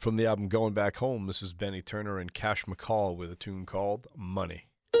 From the album Going Back Home, this is Benny Turner and Cash McCall with a tune called Money.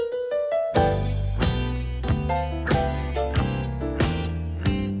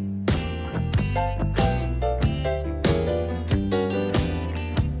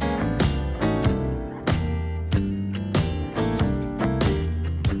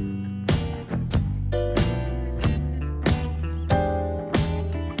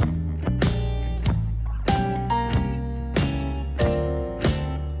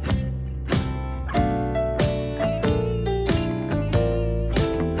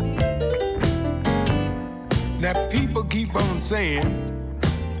 Now people keep on saying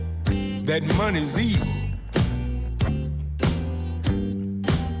that money's evil.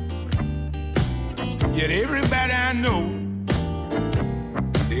 Yet everybody I know,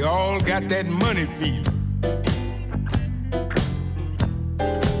 they all got that money fever.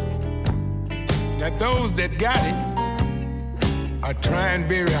 Now those that got it are trying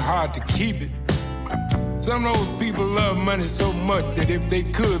very hard to keep it. Some of those people love money so much that if they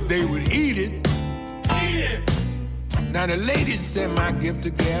could, they would eat it. Eat it! Now the ladies say my gift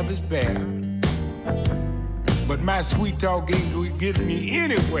of gab is fair, but my sweet talk ain't gonna get me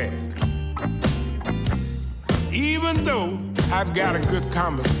anywhere. Even though I've got a good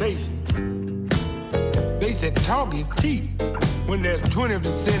conversation, they said talk is cheap when there's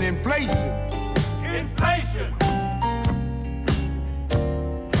 20% inflation. Inflation!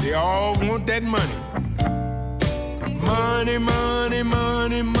 They all want that money. Money, money,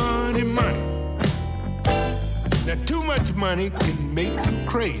 money, money, money. Now too much money can make you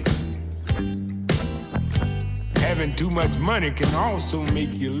crazy. Having too much money can also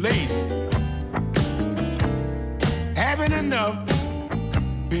make you lazy. Having enough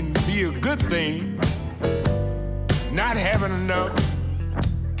can be a good thing. Not having enough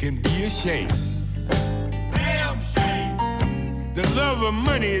can be a shame. Damn shame. The love of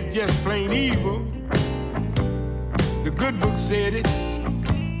money is just plain evil. The good book said it,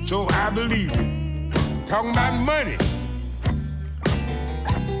 so I believe it. Talking about money.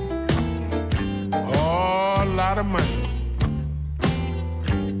 Oh, a lot of money.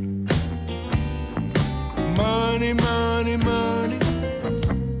 Money, money, money.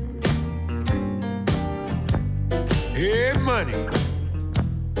 Hey, money.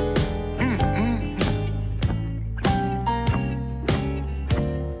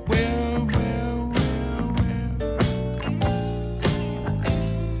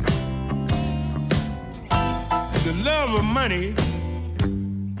 the love of money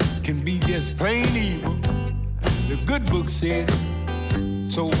can be just plain evil. The good book said it,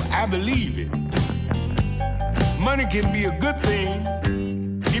 so I believe it. Money can be a good thing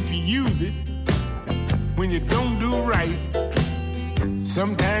if you use it. When you don't do right,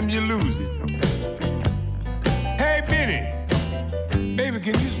 sometimes you lose it. Hey, Benny, baby,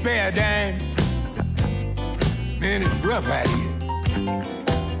 can you spare a dime? Man, it's rough out here.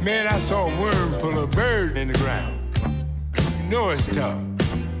 Man, I saw a worm pull a bird in the ground. You know it's tough.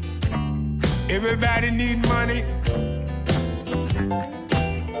 Everybody need money.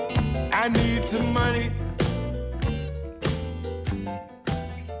 I need some money.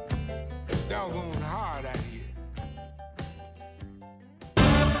 Doggone hard out here.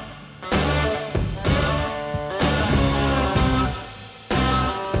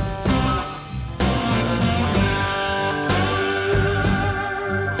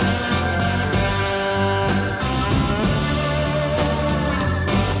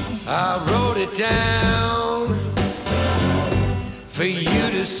 I wrote it down for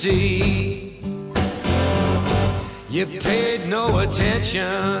you to see. You paid no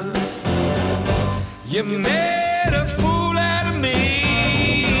attention. You made a fool out of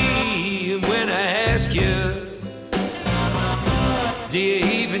me. When I ask you, do you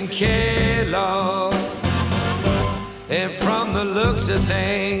even care, Lord? And from the looks of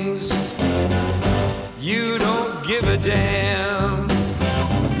things, you don't give a damn.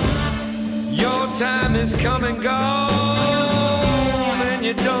 Your time is come and gone, and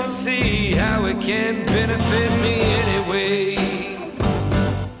you don't see how it can benefit me anyway.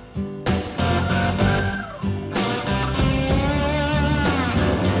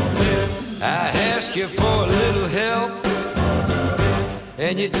 I ask you for a little help,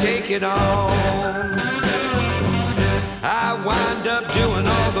 and you take it on. I wind up doing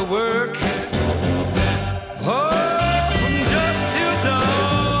all the work.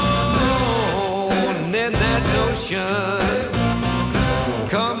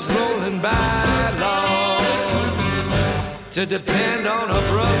 Comes rolling by, Lord, to depend on a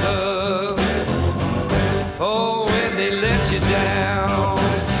brother. Oh, when they let you down,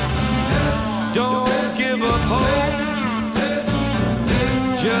 don't give up hope.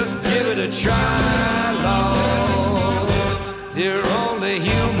 Just give it a try, Lord. You're only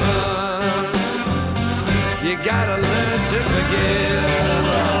human. You gotta learn to forgive.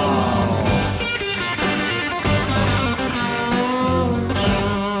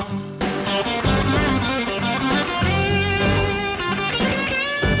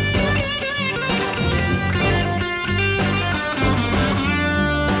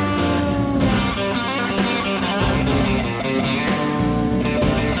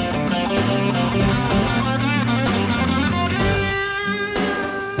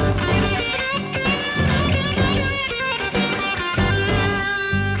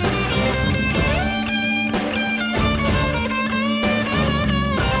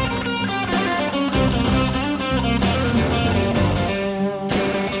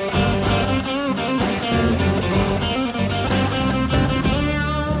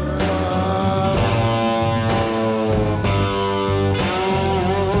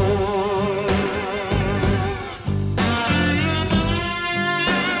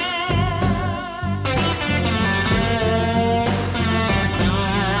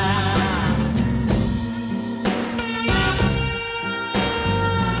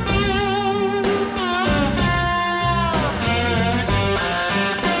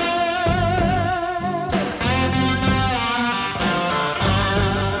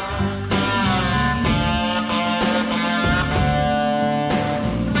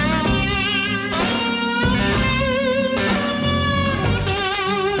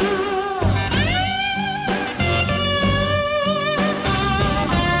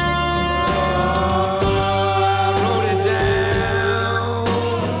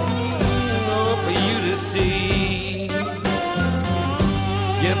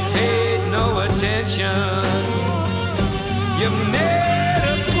 You made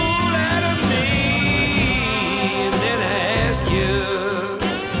a fool out of me, and then I ask you,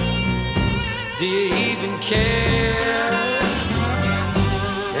 do you even care?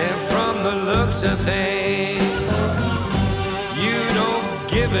 And from the looks of things, you don't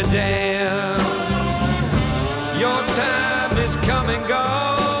give a damn. Your time is come and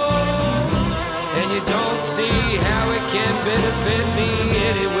gone, and you don't see how it can benefit me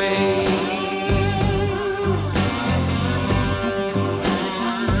anyway.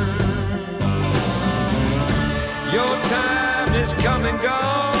 Your time is come and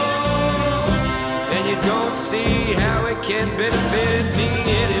gone, and you don't see how it can benefit me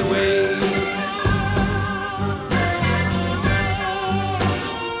anyway.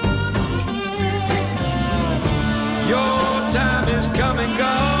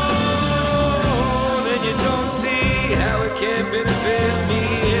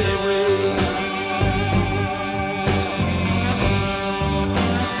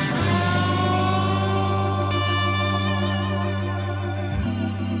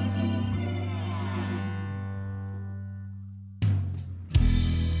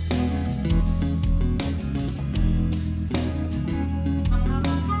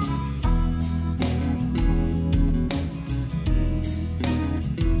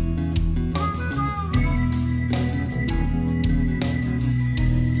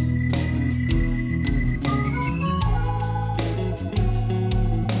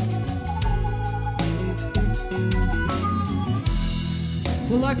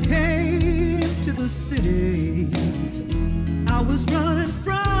 Well, I came to the city. I was running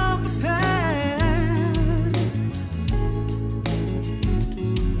from the past.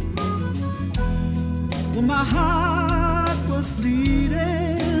 Well, my heart was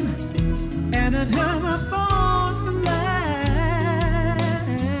bleeding, and it hurt my bones to last.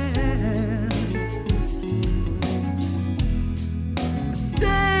 I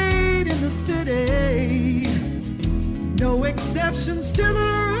stayed in the city, no exceptions to the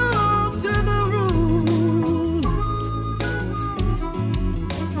rule, to the rule.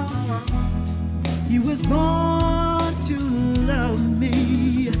 He was born to love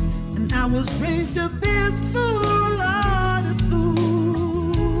me, and I was raised to be his fool, honest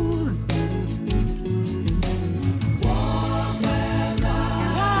fool.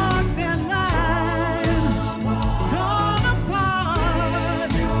 Walk that line, torn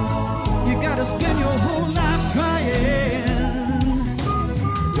apart. You gotta spend your whole life crying.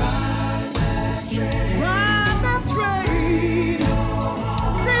 Ride that train,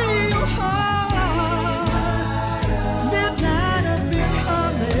 real hard. Midnight of Big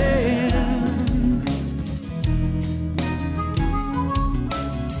Harlem.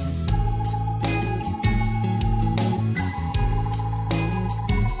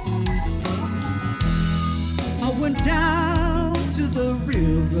 I went down to the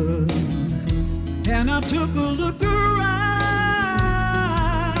river and I took a look around.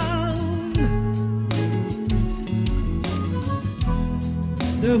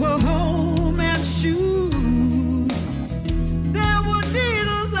 There were homemade shoes, there were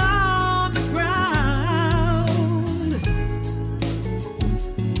needles on the ground.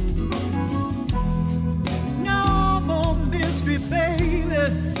 No more mystery, baby,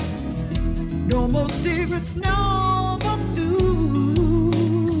 no more secrets, no more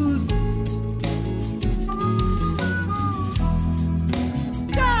blues.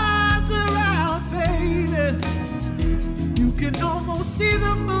 Stars are out, baby, you can almost see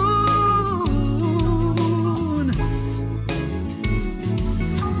the moon.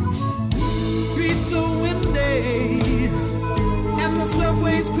 Streets are windy and the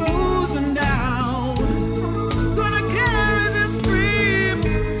subway's closing down. Gonna carry this dream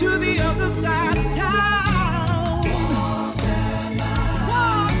to the other side of town.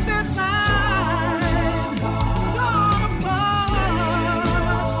 Walk that line, torn apart.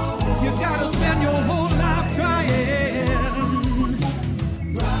 You gotta spend your whole life crying.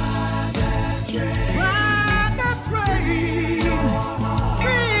 Ride that train,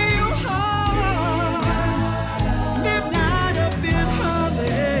 real hard. Midnight up in Harlem.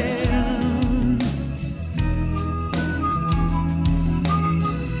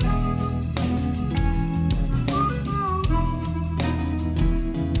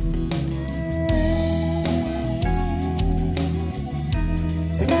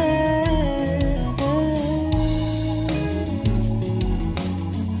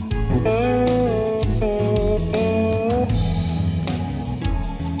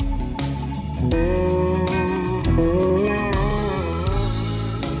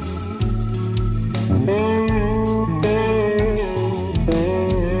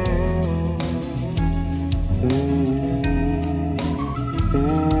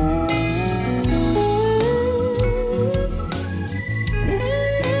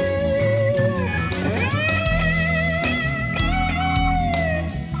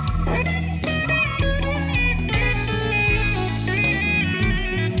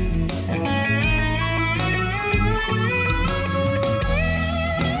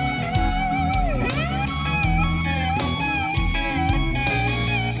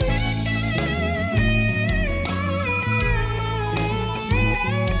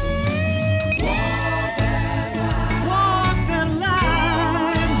 Walk that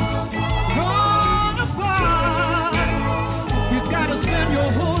line, torn apart. You gotta spend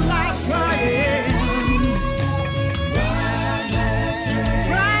your whole life crying.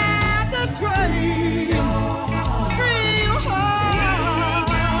 Ride the train, real hard.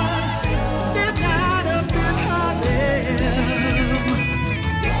 Midnight up in Harlem.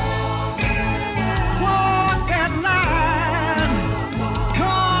 Walk that line,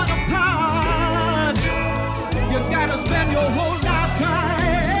 torn apart. You gotta spend your whole life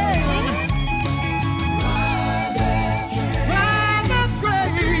crying. Ride that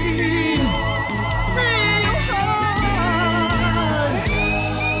train,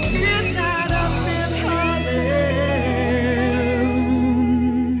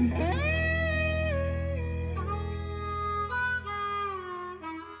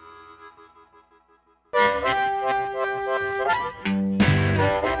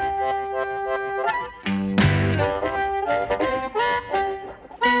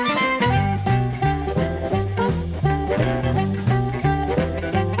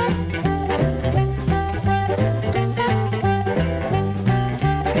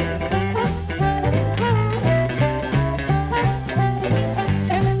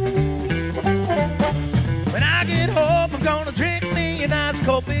 ice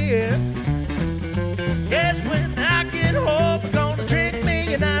cold beer. Yes, when I get home, I'm gonna drink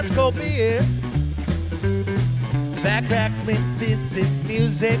me an ice cold beer. That crackling fizz is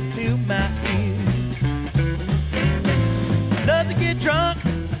music to my ear. I love to get drunk,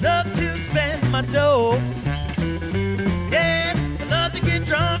 I love to spend my dough. Yeah, I love to get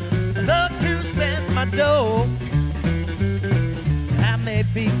drunk, I love to spend my dough. I may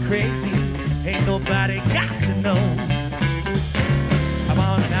be crazy, ain't nobody got to know. I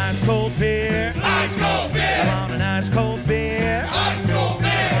want an ice cold beer. Ice cold beer. I want an ice cold beer. Ice cold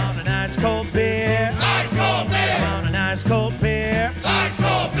beer. I want an ice cold beer. Ice cold beer. I want an ice cold beer. Ice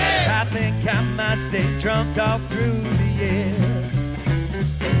cold beer. I think I might stay drunk all through the year.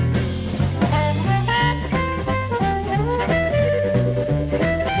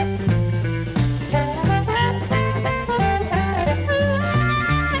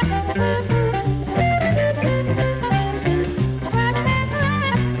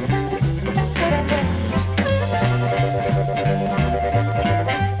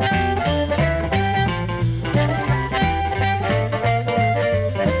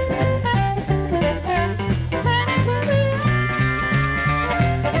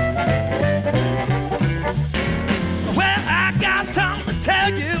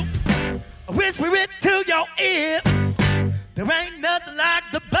 There ain't nothing like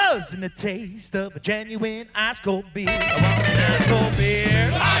the buzz and the taste of a genuine ice cold beer. I want an ice cold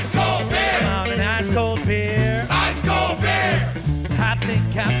beer. Ice cold beer. I want an ice cold beer. Ice cold beer. I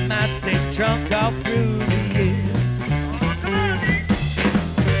think I might stay drunk all through the year. Come on, Nick.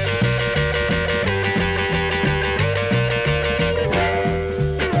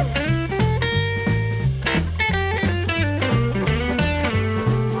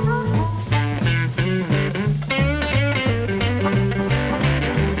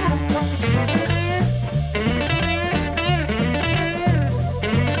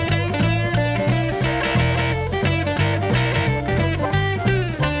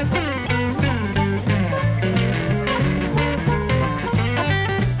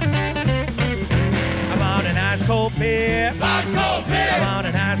 Beer. Ice cold beer. I want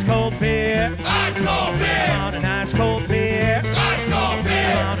an ice cold beer. Ice cold beer. I want an ice cold beer. Ice cold beer.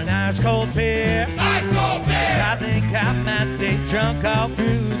 I want an ice cold beer. Ice cold beer. I think I might stay drunk all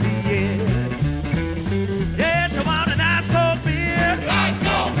through the year. Yes, I want an ice cold beer. Ice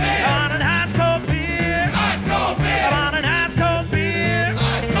cold beer. I want an ice cold beer. Ice cold beer. I want an ice cold beer.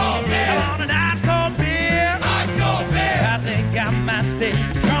 Ice cold beer. I want an ice cold beer. Ice cold beer. I think I might stay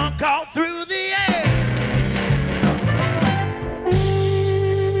drunk all through the year.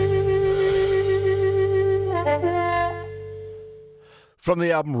 From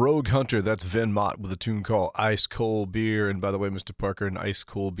the album Rogue Hunter, that's Vin Mott with a tune called Ice Cold Beer. And by the way, Mr. Parker, an ice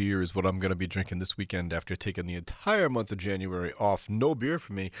cold beer is what I'm going to be drinking this weekend after taking the entire month of January off. No beer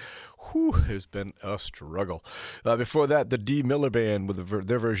for me. Whew, it's been a struggle. Before that, the D. Miller Band with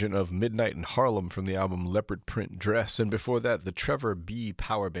their version of Midnight in Harlem from the album Leopard Print Dress. And before that, the Trevor B.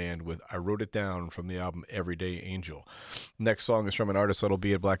 Power Band with I Wrote It Down from the album Everyday Angel. Next song is from an artist that'll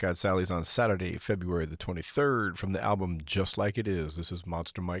be at Black Eyed Sally's on Saturday, February the 23rd from the album Just Like It Is. This is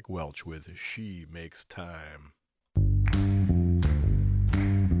Monster Mike Welch with She Makes Time.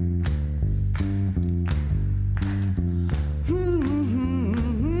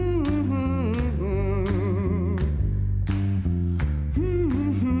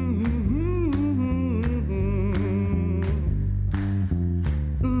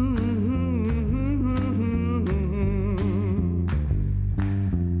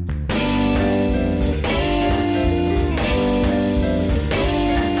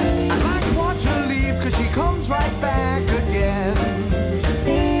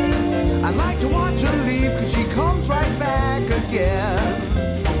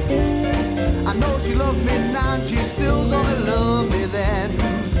 She's still gonna love me then.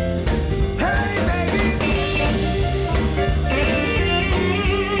 Hey, baby.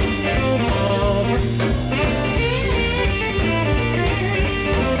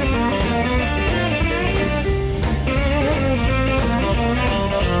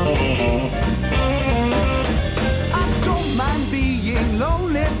 I don't mind being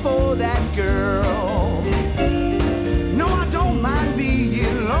lonely for that girl. No, I don't mind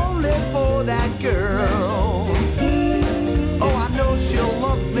being lonely for that girl.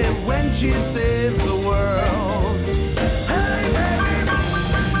 She saves the world. Hey, baby.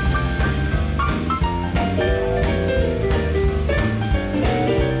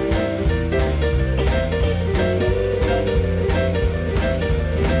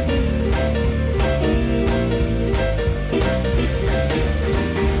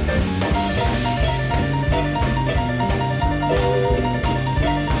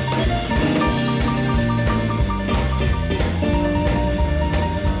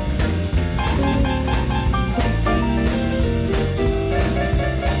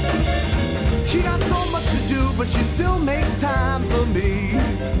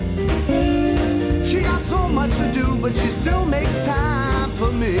 but she still makes time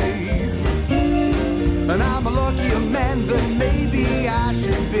for me. And I'm a luckier man than maybe I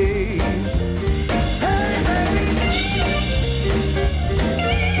should be.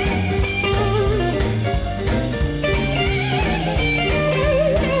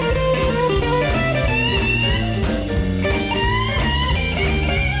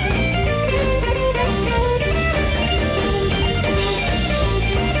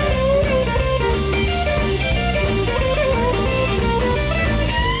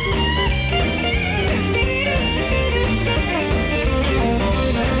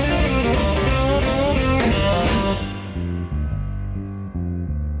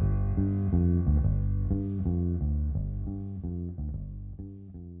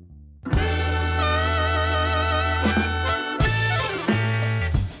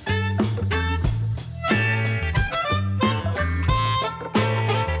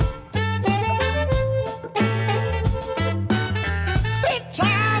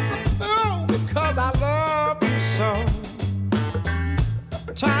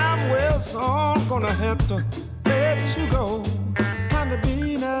 Gonna have to let you go. Time to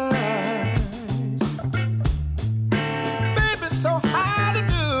be nice. Baby, so hard to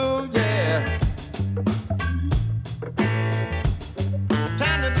do, yeah.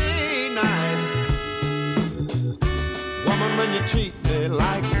 Time to be nice. Woman, when you treat me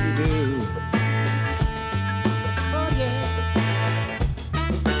like you do. Oh, yeah.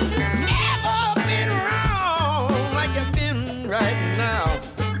 Never been wrong like you've been right now.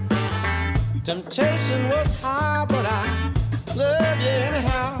 Temptation was high, but I love you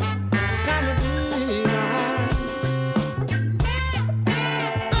anyhow. Time to be nice.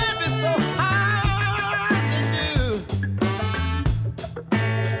 Baby, so hard to do.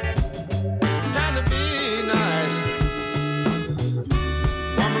 Time to be nice.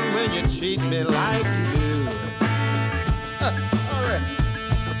 Woman, when you treat me like you do. All right.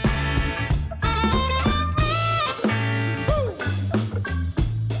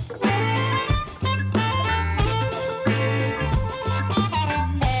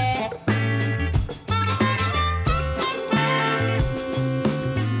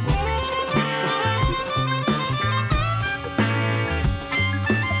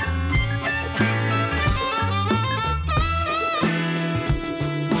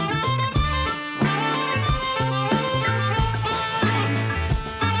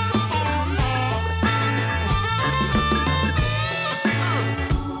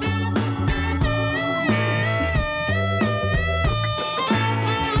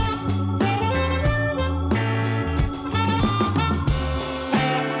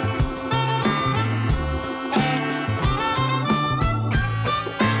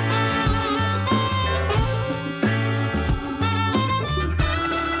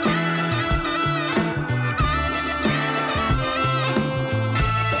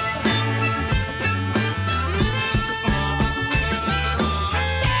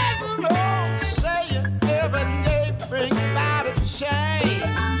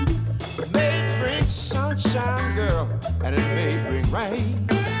 And it may bring rain.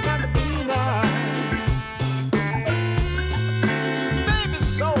 Time to be nice. Baby,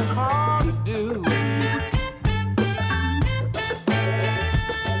 so hard to do.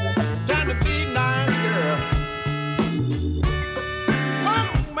 Time to be nice, girl.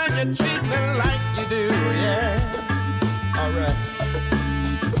 When you treat me like you do, yeah. All right.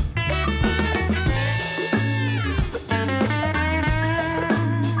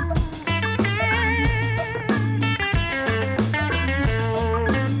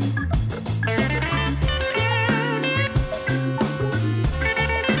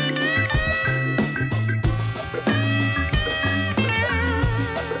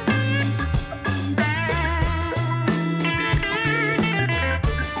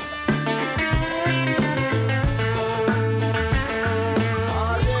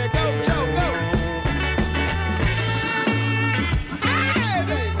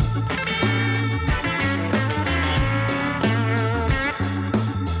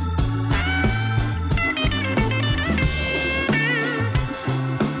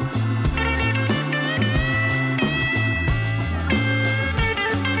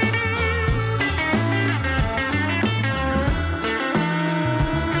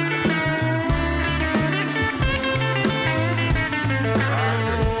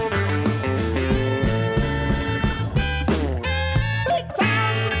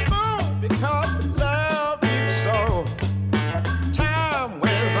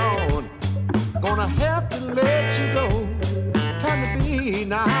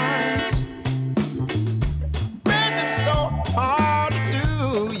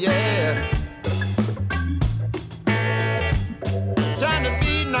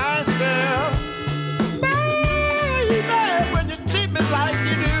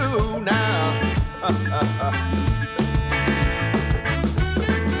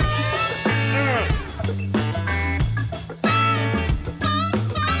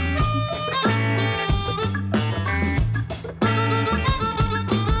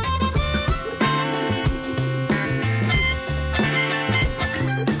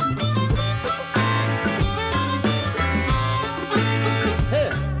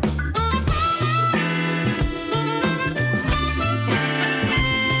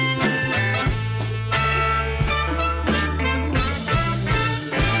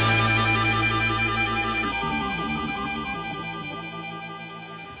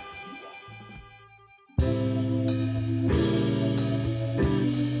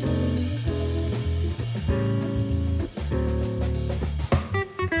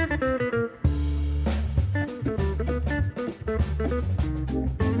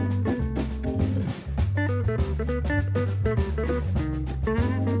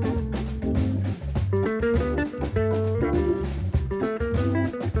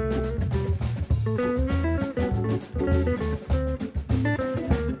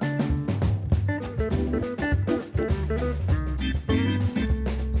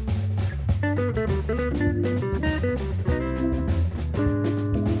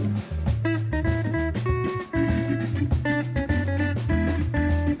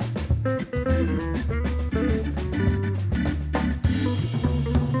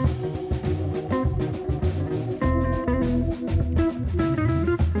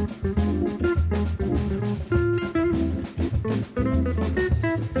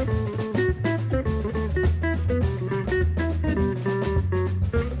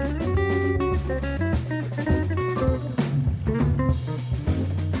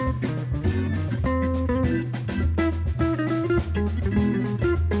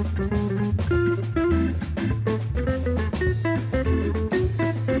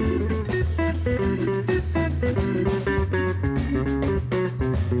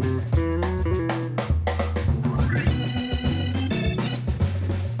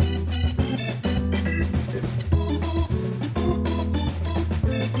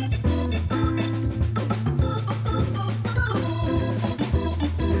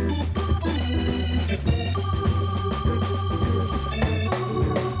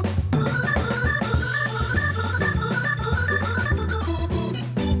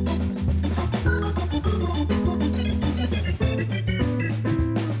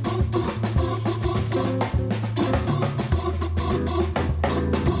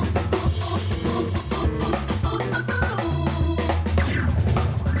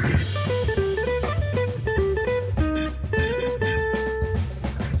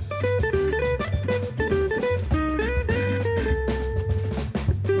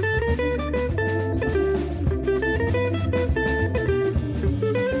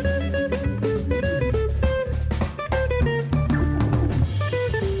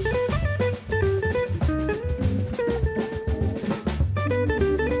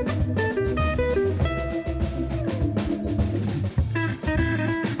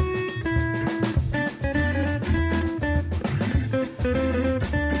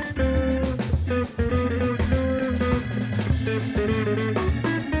 Well,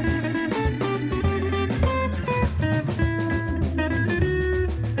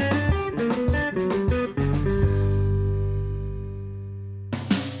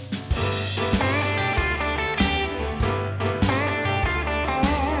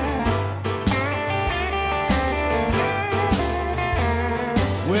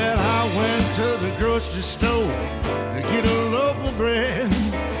 I went to the grocery store to get a loaf of bread.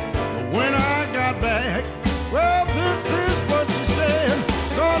 But when I got back, well, this is what she said.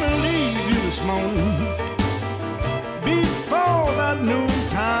 Gonna leave you this morning before that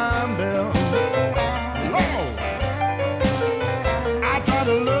noontime bell. Lord, I try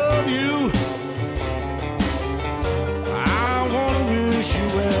to love you. I wanna wish you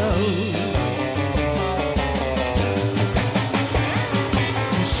well.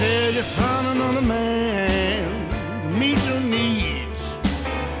 You said you found another man to meet your needs.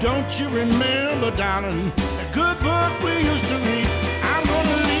 Don't you remember, darling, the good book we used to read? I'm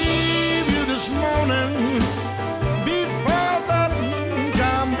gonna leave you this morning before that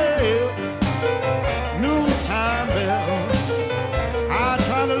noontime bell. Noontime bell. I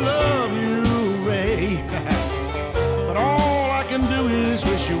try to love you, Ray, but all I can do is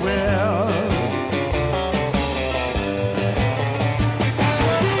wish you well.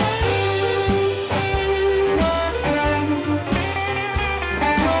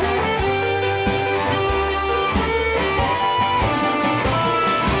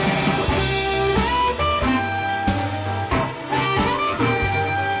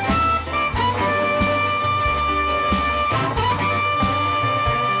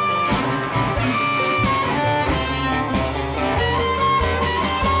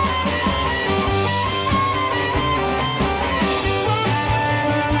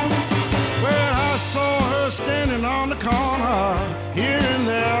 Well, I saw her standing on the corner, here and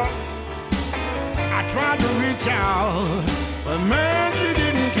there. I tried to reach out, but man, she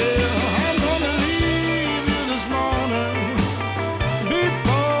didn't care. I'm gonna leave you this morning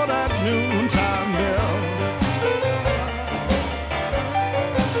before that noontime bell.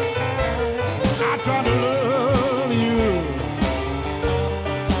 I tried to love you.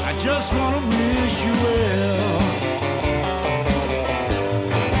 I just wanna wish you well.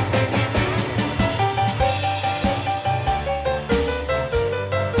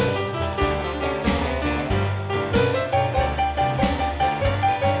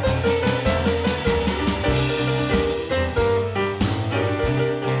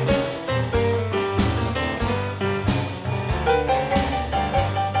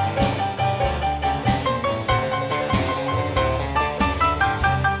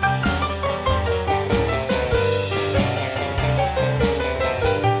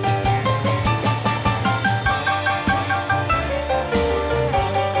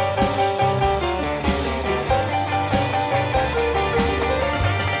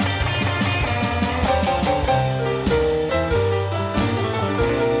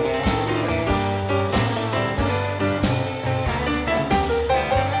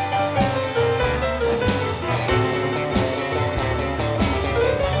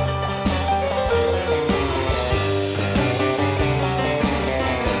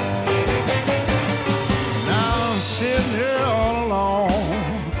 Now I'm sitting here all alone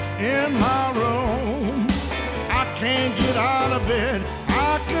in my room. I can't get out of bed.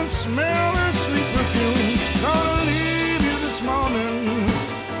 I can smell her sweet perfume. Gonna leave you this morning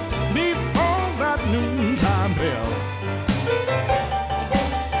before that noontime bell.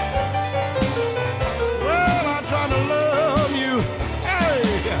 Well, I try to love you. Hey,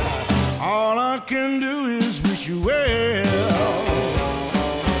 all I can do is wish you well.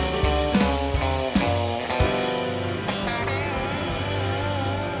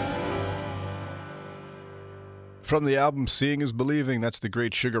 From the album Seeing is Believing, that's the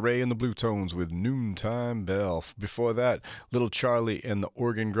great Sugar Ray and the Blue Tones with Noontime Bell. Before that, Little Charlie and the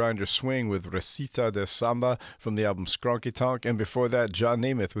Organ Grinder Swing with Recita de Samba from the album Skronky Tonk. And before that, John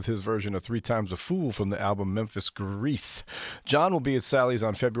Namath with his version of 3 Times a Fool from the album Memphis Grease. John will be at Sally's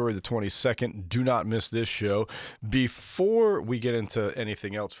on February the 22nd. Do not miss this show. Before we get into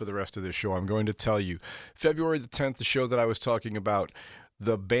anything else for the rest of this show, I'm going to tell you, February the 10th, the show that I was talking about,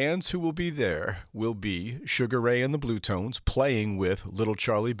 the bands who will be there will be Sugar Ray and the Blue Tones playing with Little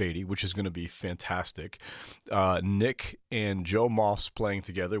Charlie Beatty, which is going to be fantastic. Nick and Joe Moss playing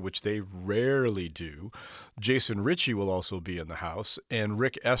together, which they rarely do. Jason Ritchie will also be in the house, and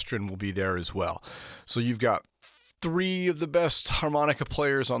Rick Estrin will be there as well. So you've got 3 of the best harmonica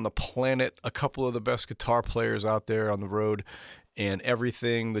players on the planet, a couple of the best guitar players out there on the road, and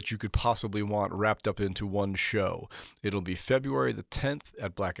everything that you could possibly want wrapped up into one show. It'll be February the 10th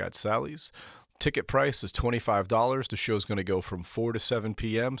at Black Eyed Sally's. Ticket price is $25. The show's going to go from 4 to 7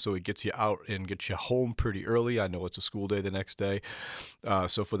 p.m., so it gets you out and gets you home pretty early. I know it's a school day the next day.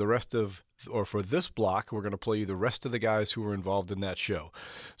 So for this block, we're going to play you the rest of the guys who were involved in that show.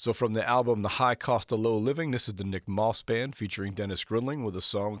 So from the album The High Cost of Low Living, this is the Nick Moss Band featuring Dennis Grinling with a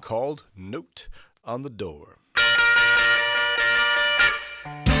song called Note on the Door.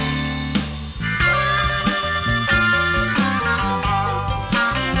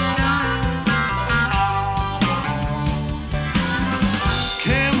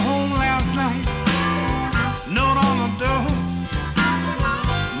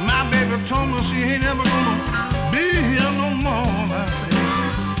 Told me she ain't never gonna be here no more. I said,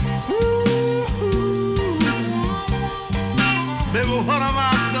 ooh, baby, what have I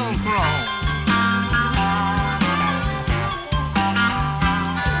done wrong?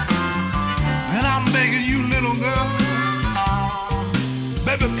 And I'm begging you, little girl,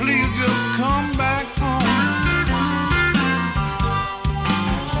 baby, please just come back home.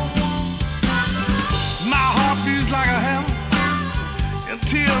 My heart beats like a hammer, and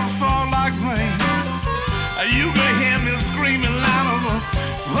tears fall like rain. You can hear me screaming loud as a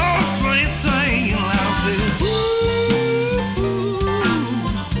horse train. I said, ooh,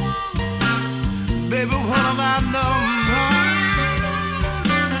 baby, what have I done wrong?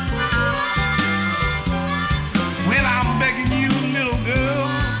 When I'm begging you, little girl,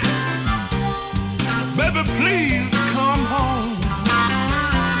 baby, please come home.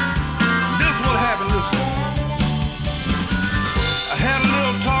 This what happened, listen. I had a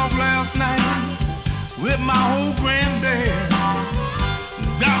little talk last night with my old granddad.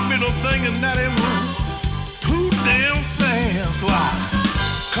 Got me to thinking that it was too damn sad. So I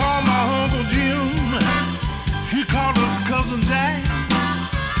called my Uncle Jim. He called his cousin Jack.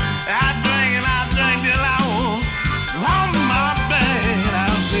 I drank till I was on my bed.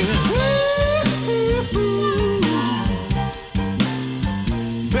 I said, ooh,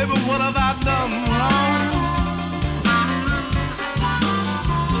 baby, what have I done wrong?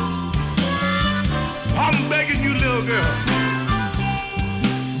 I'm begging you, little girl,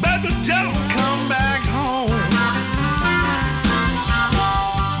 baby, just come back home.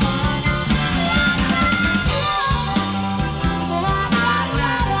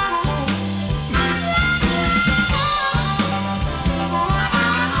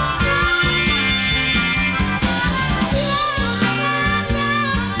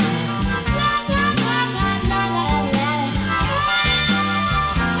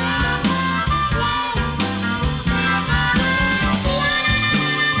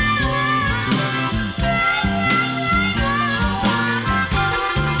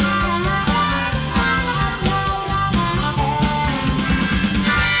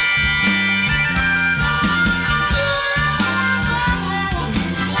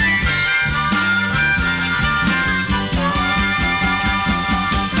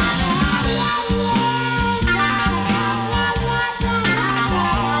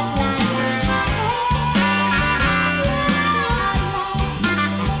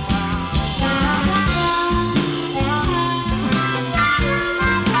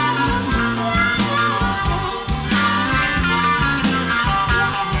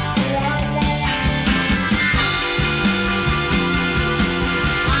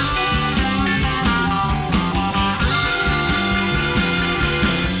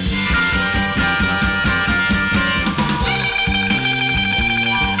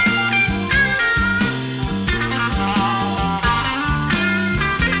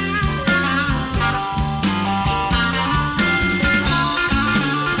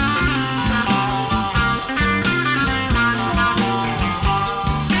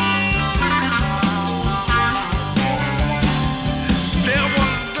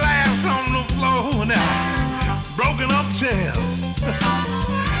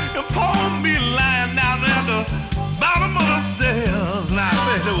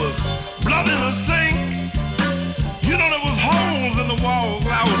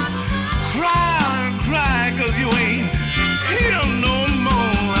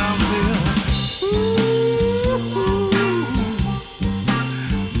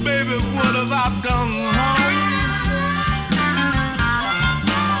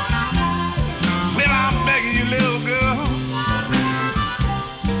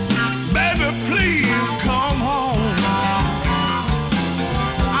 Please come home.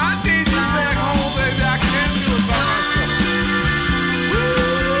 I need you back home,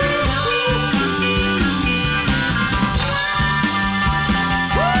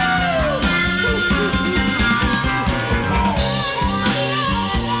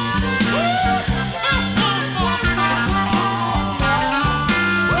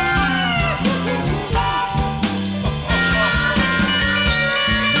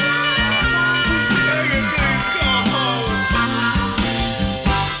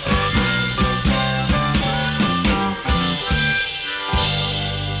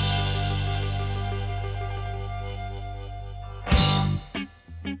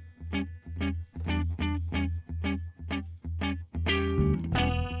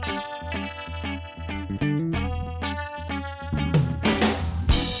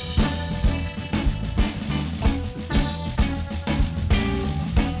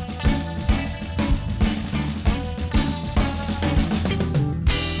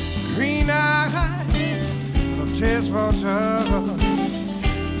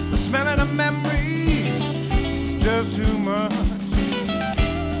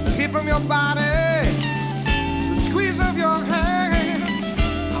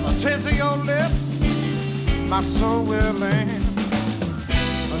 are so willing.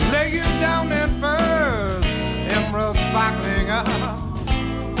 I'll lay you down in furs, emerald sparkling up.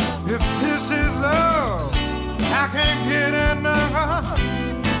 If this is love, I can't get enough.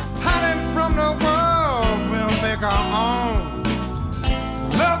 Hiding from the world, we'll make our own.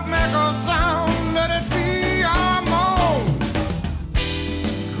 Love make a sound, let it be our own.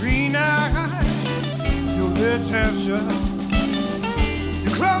 Green eyes, your lids have shut. You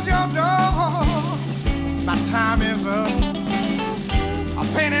close your door, my time is up. I'm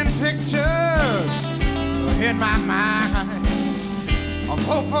painting pictures in my mind of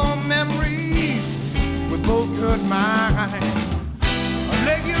hopeful memories we both could mind. I'll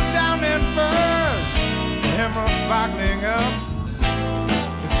lay you down in furs, emerald sparkling up.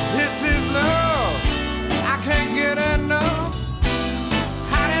 If this is love, I can't get enough.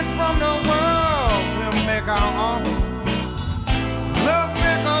 Hiding from the world, we'll make our own. Love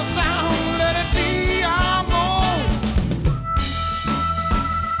make a sound, let it be our own.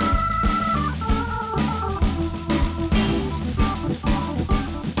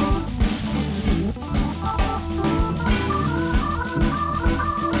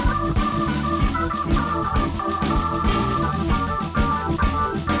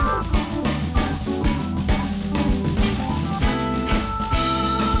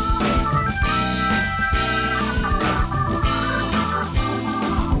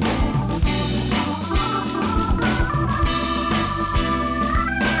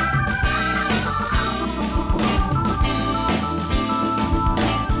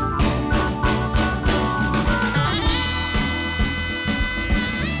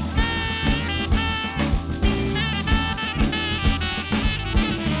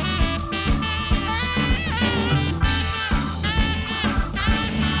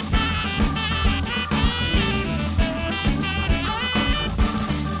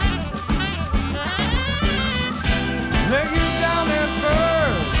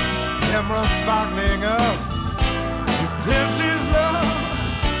 Sparkling up. If this is love,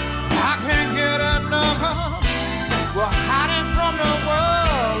 I can't get enough. We're hiding from the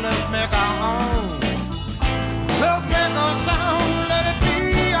world, let's make our own. Love make a sound, let it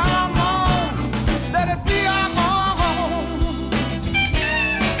be our own. Let it be our own.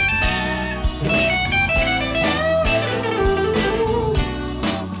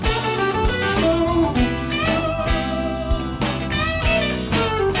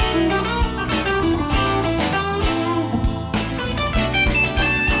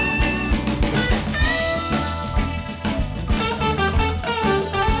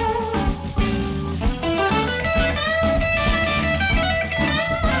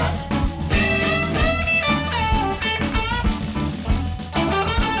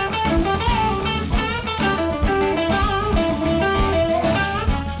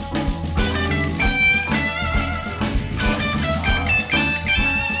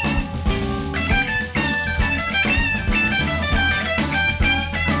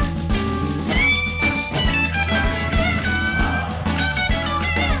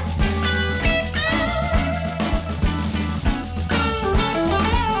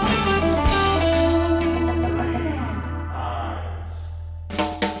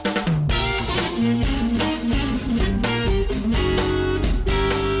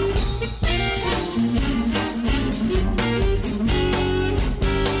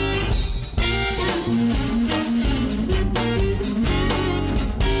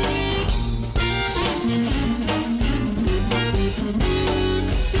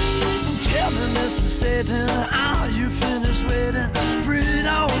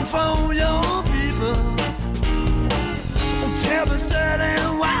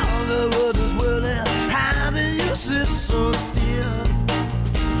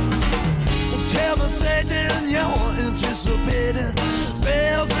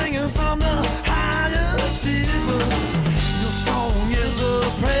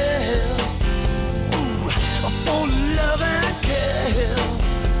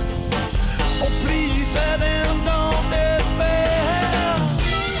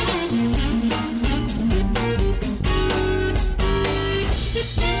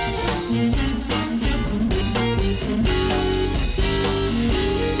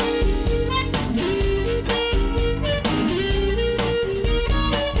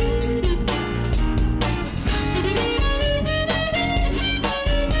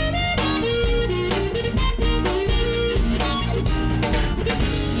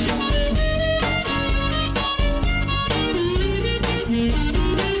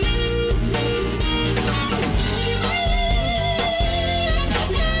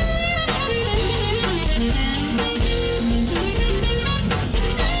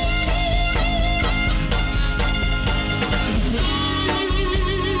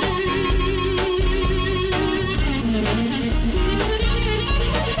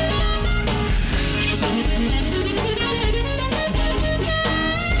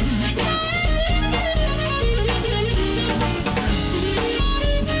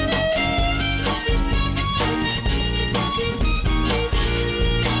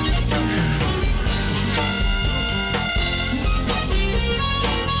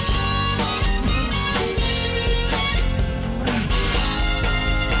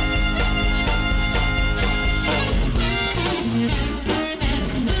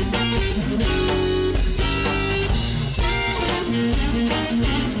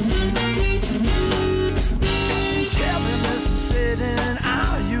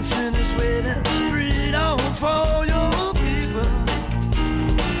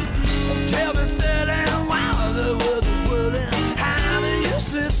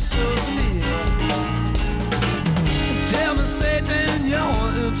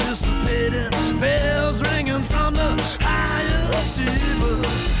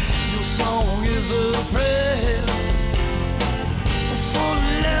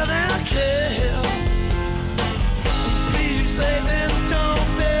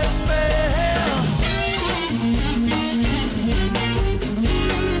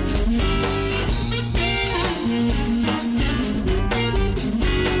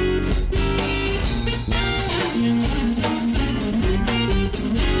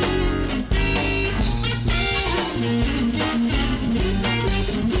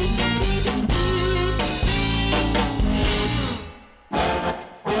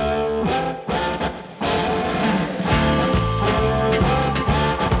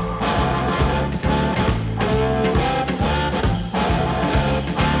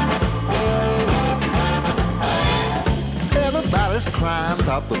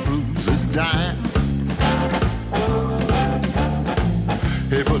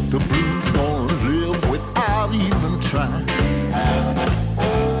 The blues gonna live without even trying.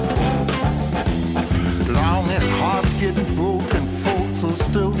 Long as hearts getting broken, folks are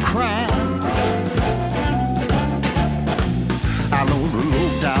still crying. I know the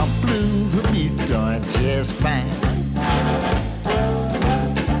low-down blues will be doing just fine.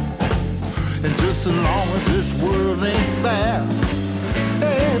 And just as long as this world ain't fair,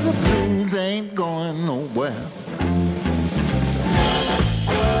 hey, the blues ain't going nowhere.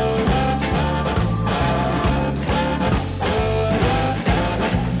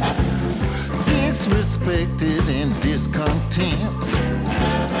 Disrespected and discontent.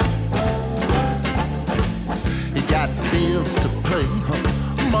 You got bills to pay,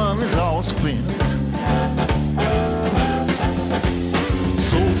 money's all spent.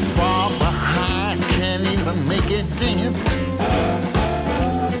 So far behind, can't even make a dent.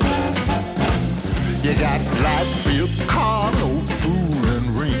 You got light bill, car, no food and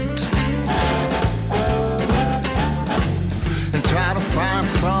rent. And try to find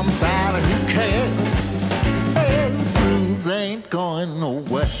somebody who cares. Hey, the blues ain't going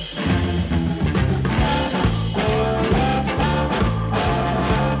nowhere.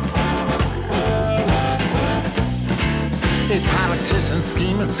 Hey, politicians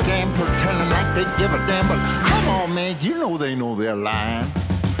scheming, scam, pretending like they give a damn, but come on, man, you know they're lying.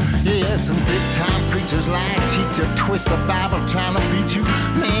 Yeah, some big-time preachers lie, cheat you, twist the Bible, trying to beat you.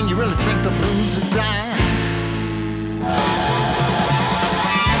 Man, you really think the blues is dying?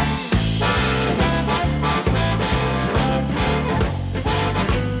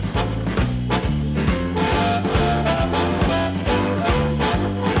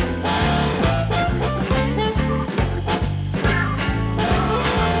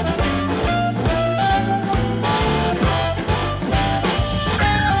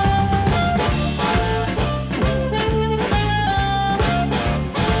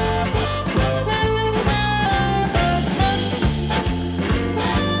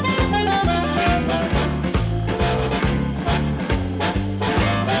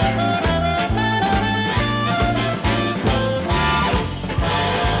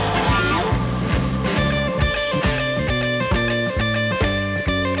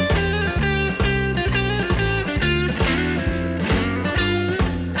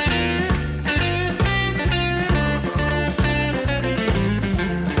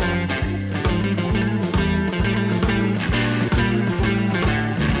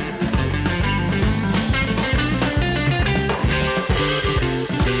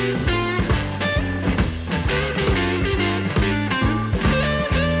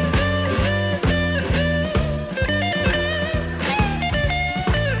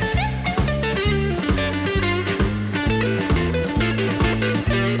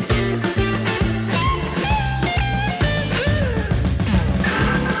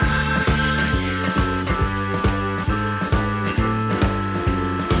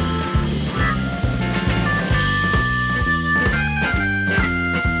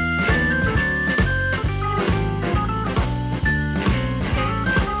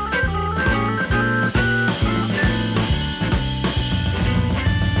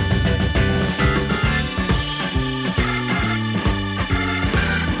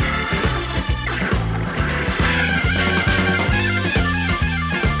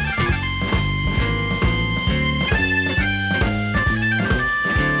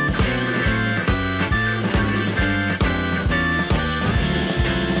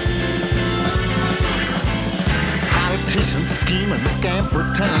 Scheming, scam,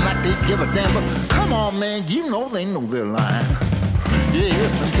 pretending like they give a damn, but come on, man, you know they're lying. Yeah,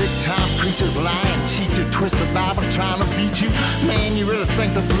 some big-time preachers lying, cheat you, twist the Bible, trying to beat you. Man, you really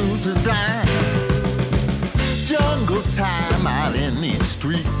think the blues is dying? Jungle time out in these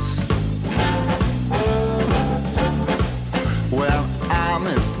streets. Well,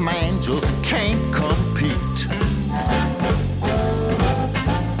 honest man just can't compete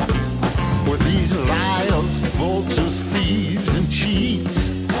with these liars, vultures, thieves, and cheats.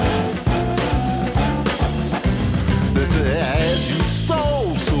 They say, as you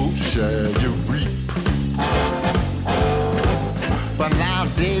sow, so shall you reap. But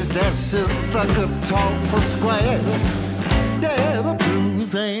nowadays, that's just sucker talk for squares. Yeah, the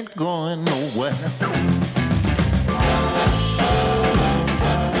blues ain't going nowhere.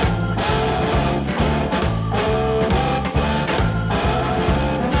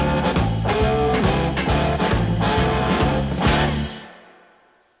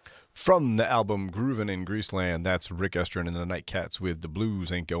 From the album Groovin' in Greaseland, that's Rick Estrin and the Nightcats with The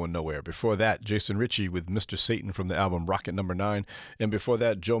Blues Ain't Going Nowhere. Before that, Jason Ritchie with Mr. Satan from the album Rocket No. 9. And before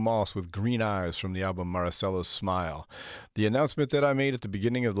that, Joe Moss with Green Eyes from the album Maricella's Smile. The announcement that I made at the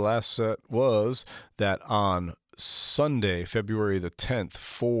beginning of the last set was that on Sunday, February the 10th,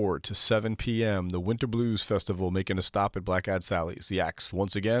 4 to 7 p.m., the Winter Blues Festival making a stop at Black Eyed Sally's. The acts,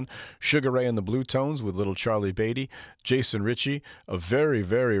 once again, Sugar Ray and the Blue Tones with Little Charlie Beatty, Jason Ritchie, a very,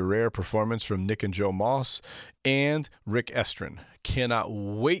 very rare performance from Nick and Joe Moss, and Rick Estrin. Cannot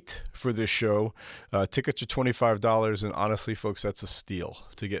wait for this show. Tickets are $25, and honestly, folks, that's a steal.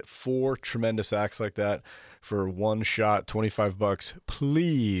 To get 4 tremendous acts like that for one shot, $25.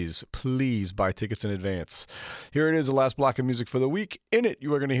 Please buy tickets in advance. Here it is, the last block of music for the week. In it,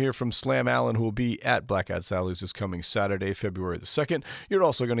 you are going to hear from Slam Allen, who will be at Black Eyed Sally's this coming Saturday, February the 2nd. You're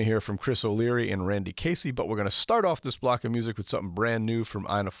also going to hear from Chris O'Leary and Randy Casey, but we're going to start off this block of music with something brand new from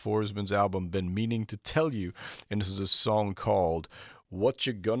Ina Forsman's album, Been Meaning to Tell You, and this is a song called What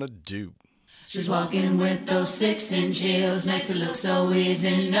You Gonna Do. She's walking with those 6-inch heels, makes it look so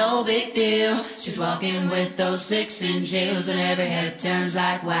easy, no big deal. She's walking with those 6-inch heels, and every head turns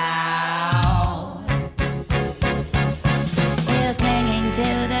like wow. Heels clinging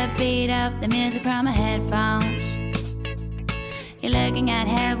to the beat of the music from her headphones. You're looking at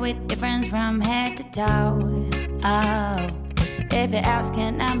her with your friends from head to toe. Oh, if you ask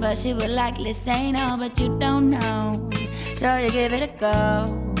her number, she would likely say no, but you don't know, so you give it a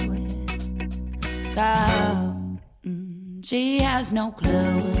go. She has no clue.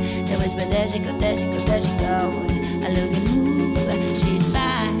 They whisper, there she go, there she go, there she go. I look at ooh, she's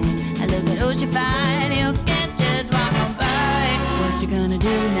fine. I look at ooh, she's fine. You can't just walk on by. What you gonna do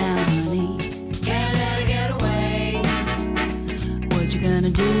now, honey? Can't let her get away. What you gonna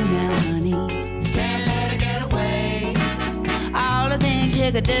do now, honey? Can't let her get away. All the things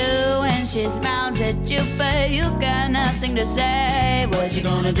you could do when she smiles at you, but you got nothing to say. What you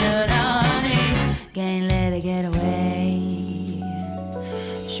gonna do now, honey? Can't let her get away.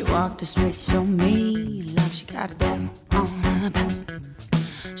 She walked the streets so mean, like she got a devil on her back.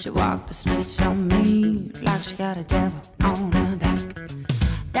 She walked the streets so mean, like she got a devil on her back.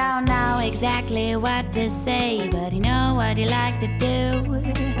 Don't know exactly what to say, but you know what you like to do.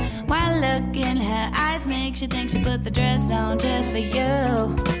 One look in her eyes makes you think she put the dress on just for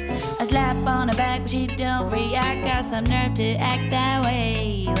you. A slap on her back, but she don't react. Got some nerve to act that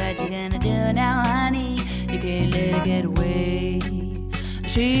way. What you gonna do now, honey? You can't let her get away.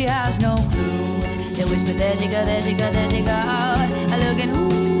 She has no clue. They whisper, there she go, there she go, there she go. I look at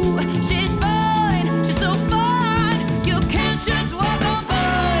ooh, she's fine, she's so fine. You can't just walk on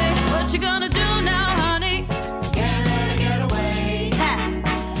by. What you gonna do now, honey? Can't let her get away. Ha.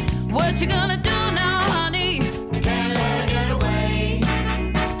 What you gonna do now, honey? Can't let her get away.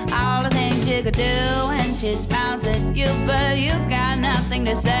 All the things you could do when she smiles at you, but you got nothing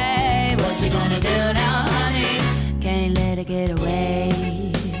to say. What you gonna do now, honey? Can't let her get away.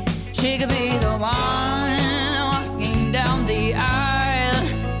 She could be the one walking down the aisle.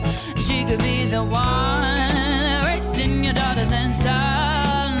 She could be the one raising your daughters and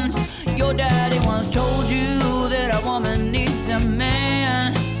sons. Your daddy once told you that a woman needs a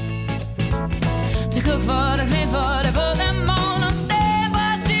man to cook for, to clean for, to put them on a stand,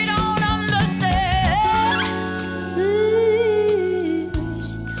 but she don't understand. Ooh,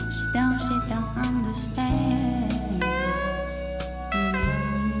 she don't understand.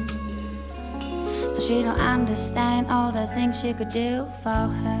 She don't understand all the things you could do for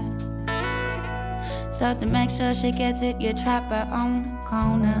her. So to make sure she gets it, you trap her on the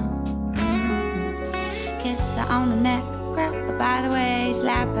corner. Kiss her on the neck, grab her by the waist,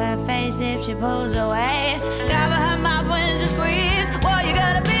 slap her face if she pulls away, cover her mouth when she screams. Well, you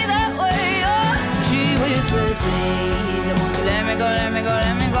gotta be that way. Oh. She whispers, please, I want you, let me go, let me go,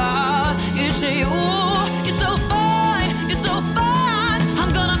 let me go. You say, ooh, you're so fine, you're so fine.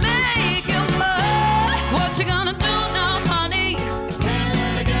 I'm gonna make you mine. What you gonna do now, honey? Can't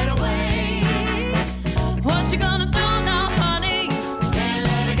let her get away. What you gonna do now, honey? Can't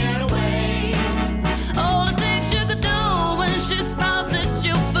let her get away. All the things you could do when she smiles at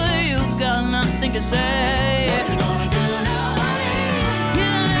you, but you got nothing to say. What you gonna do now, honey?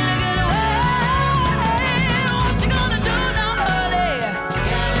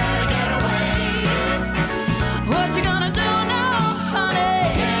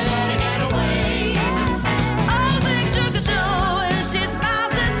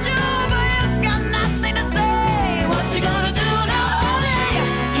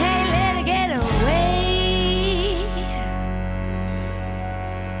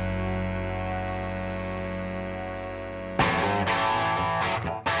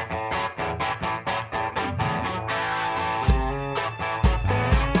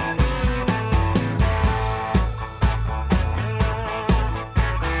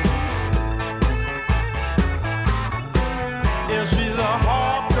 a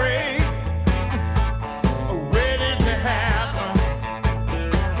heartbreak waiting to happen.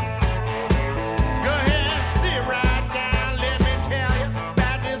 Go ahead and sit right down. Let me tell you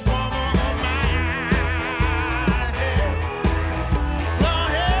about this woman of mine.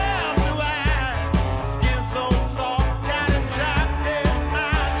 Blonde hair, blue eyes, skin so soft, got a drop dead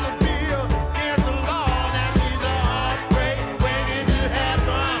smile. She'll be against the law. Now she's a heartbreak waiting to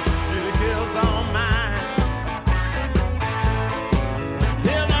happen. Little girl's on mine.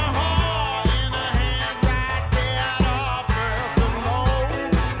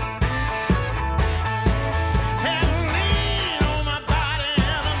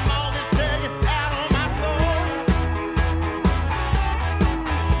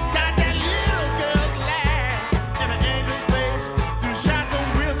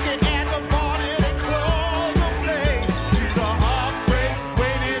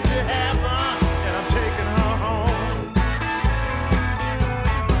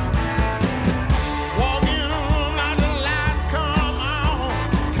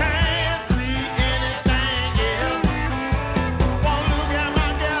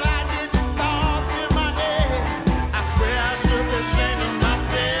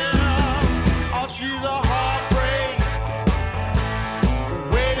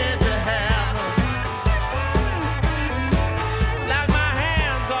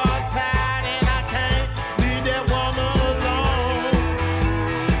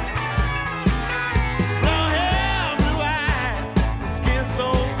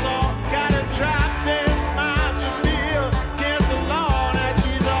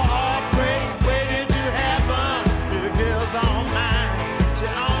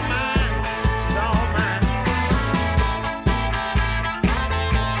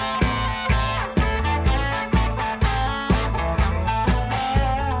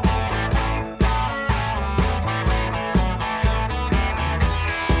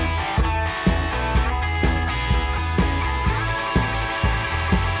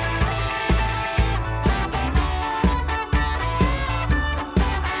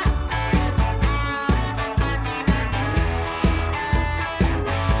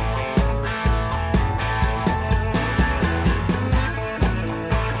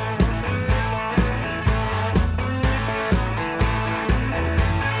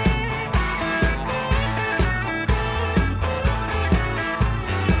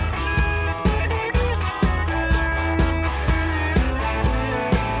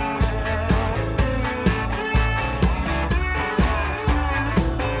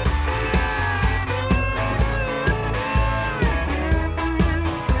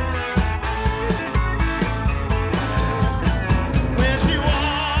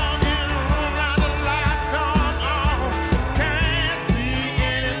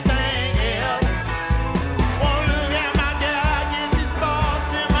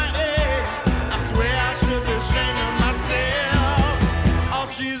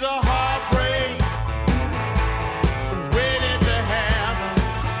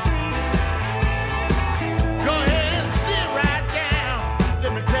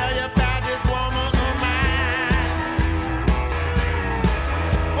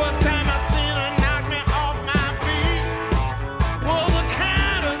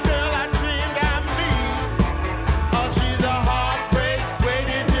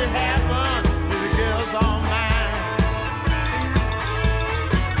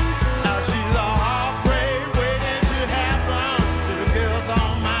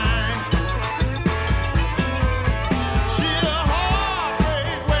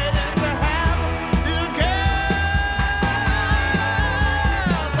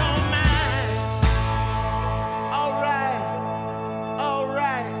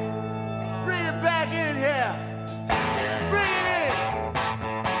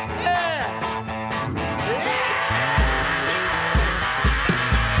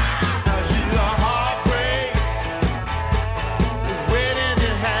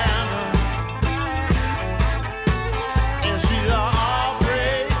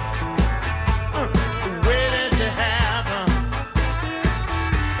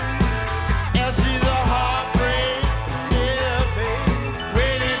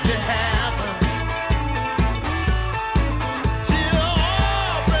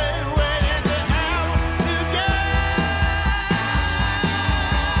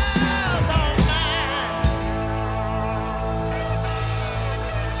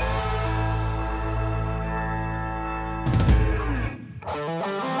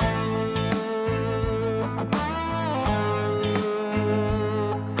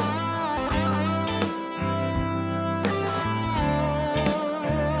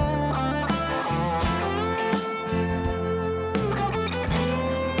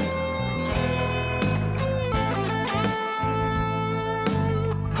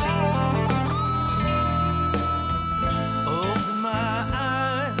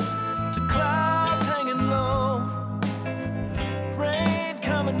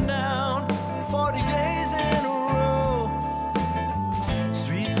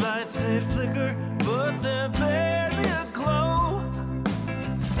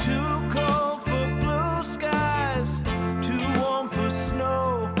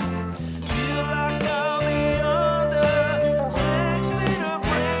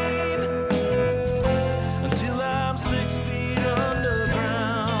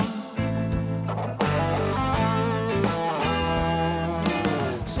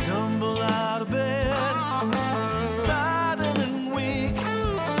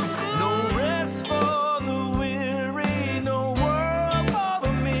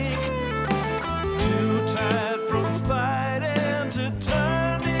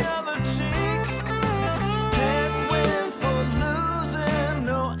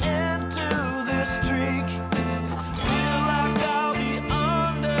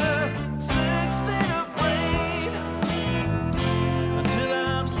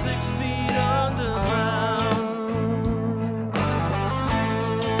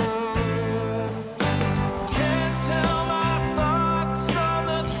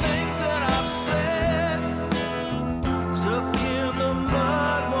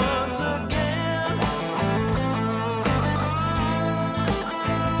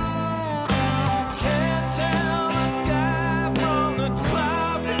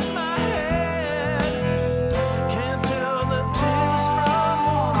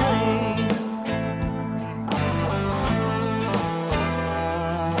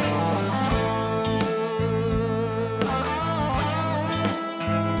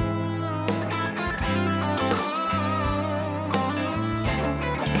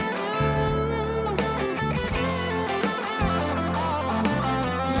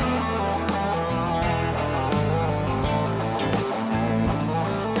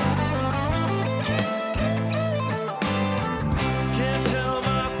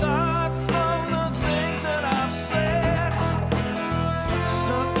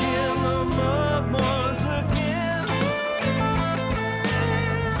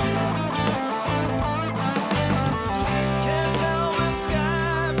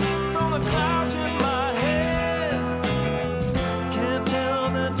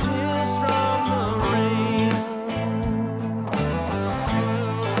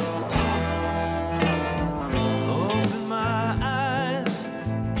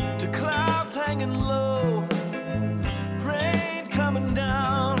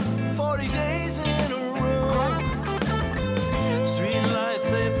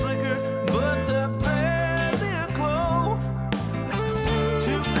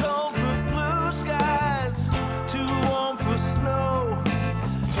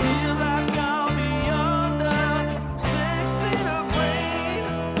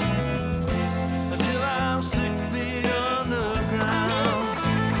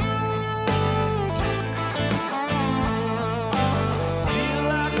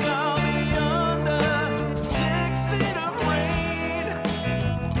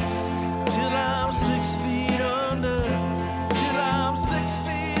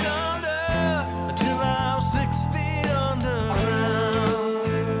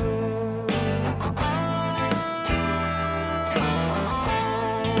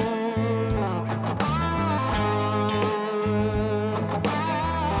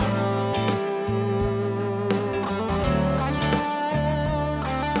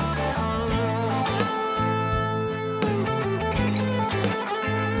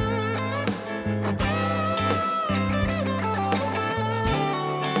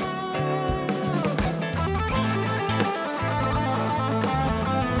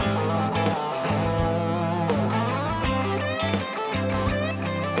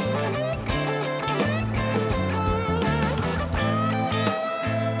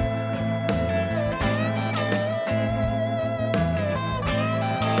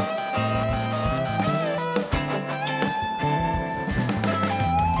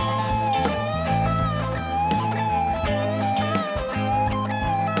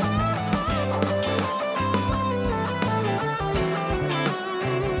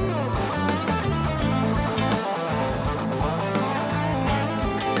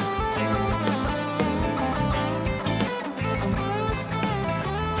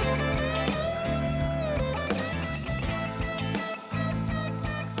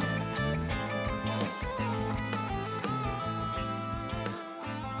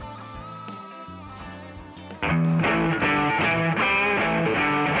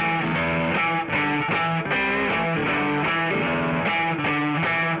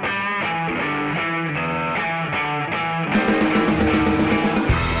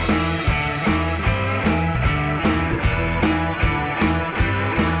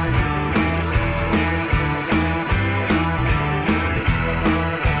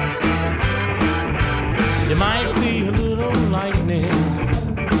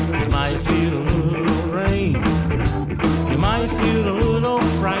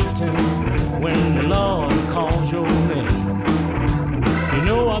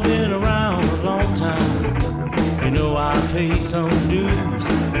 pay some dues.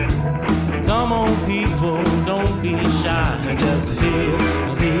 Come on, people, don't be shy. Just feel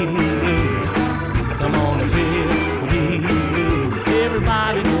these blues. Come on and feel these blues.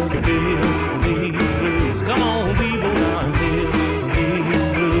 Everybody knows to feel these blues. Come on, people, now and feel these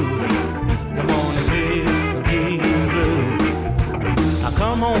blues. Come on and feel these blues. I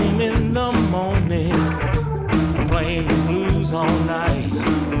come home in the morning, playing the blues all night.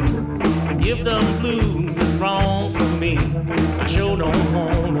 If the blues is wrong for me, I sure don't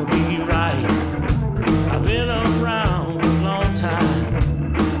wanna be right. I've been around a long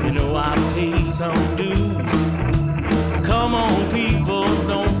time, you know I pay some dues. Come on, people,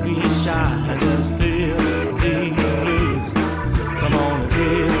 don't be shy, just feel these blues. Come on and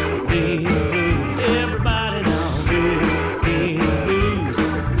feel these blues. Everybody now feel these blues.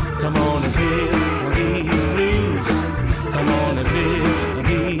 Come on and feel these blues. Come on and feel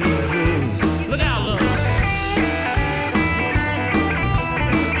these blues. Look out, look.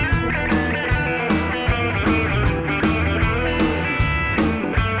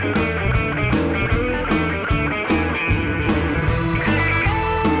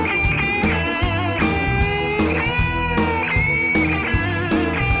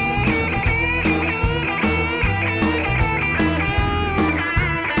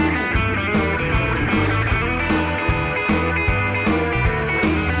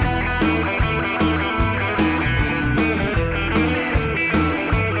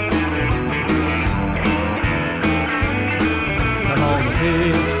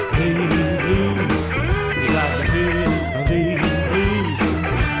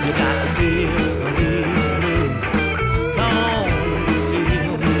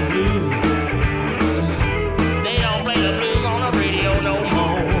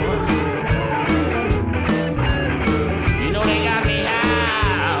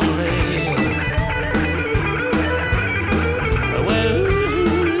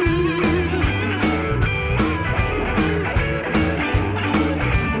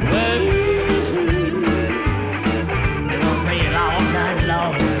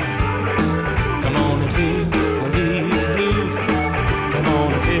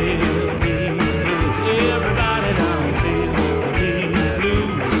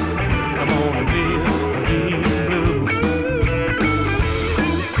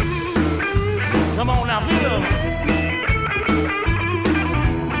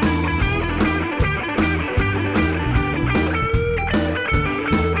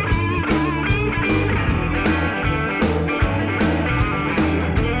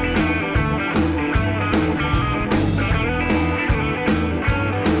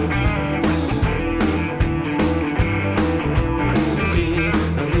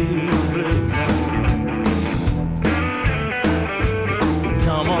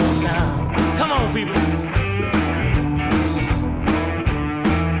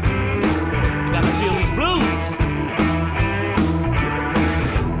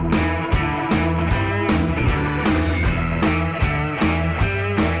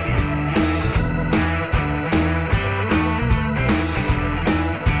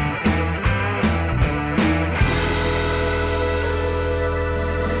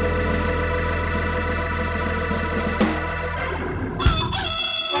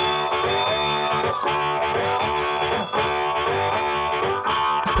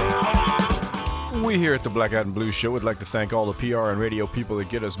 We here at the Black Hat and Blues Show would like to thank all the PR and radio people that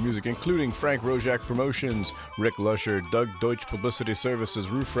get us music, including Frank Rojak Promotions, Rick Lusher, Doug Deutsch Publicity Services,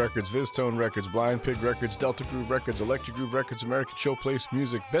 Roof Records, Viztone Records, Blind Pig Records, Delta Groove Records, Electric Groove Records, American Showplace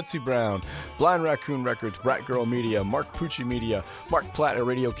Music, Betsy Brown, Blind Raccoon Records, Brat Girl Media, Mark Pucci Media, Mark Platt at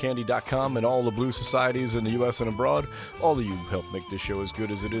RadioCandy.com, and all the blues societies in the U.S. and abroad. All of you help make this show as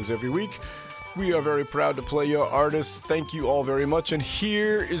good as it is every week. We are very proud to play your artists. Thank you all very much. And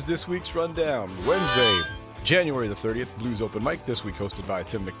here is this week's rundown. Wednesday, January the 30th, Blues Open Mic, this week hosted by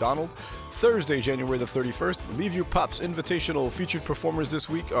Tim McDonald. Thursday, January the 31st, Leave You Pop's Invitational. Featured performers this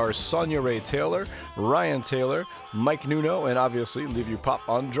week are Sonia Ray Taylor, Ryan Taylor, Mike Nuno, and obviously Leave You Pop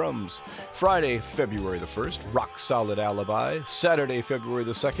on drums. Friday, February the 1st, Rock Solid Alibi. Saturday, February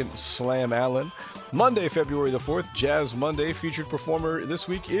the 2nd, Slam Allen. Monday, February the 4th, Jazz Monday. Featured performer this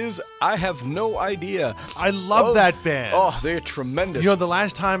week is I Have No Idea. I love that band. Oh, they're tremendous. You know, the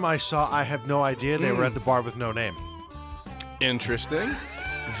last time I saw I Have No Idea, they were at the Bar with No Name. Interesting.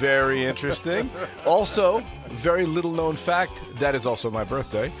 Very interesting. Also, very little known fact, that is also my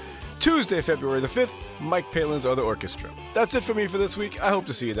birthday. Tuesday, February the 5th, Mike Palin's Other Orchestra. That's it for me for this week. I hope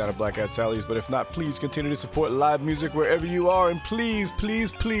to see you down at Black Eyed Sally's, but if not, please continue to support live music wherever you are, and please,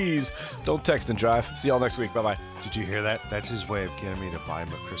 please, please don't text and drive. See y'all next week. Bye-bye. Did you hear that? That's his way of getting me to buy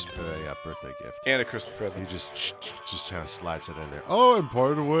him a Christmas birthday gift. And a Christmas present. He just kind of slides it in there. Oh, and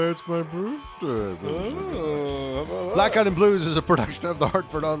by the way, it's my birthday. Black Eyed and Blues is a production of the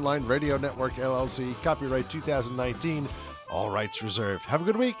Hartford Online Radio Network, LLC. Copyright 2019. All rights reserved. Have a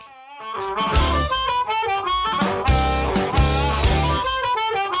good week.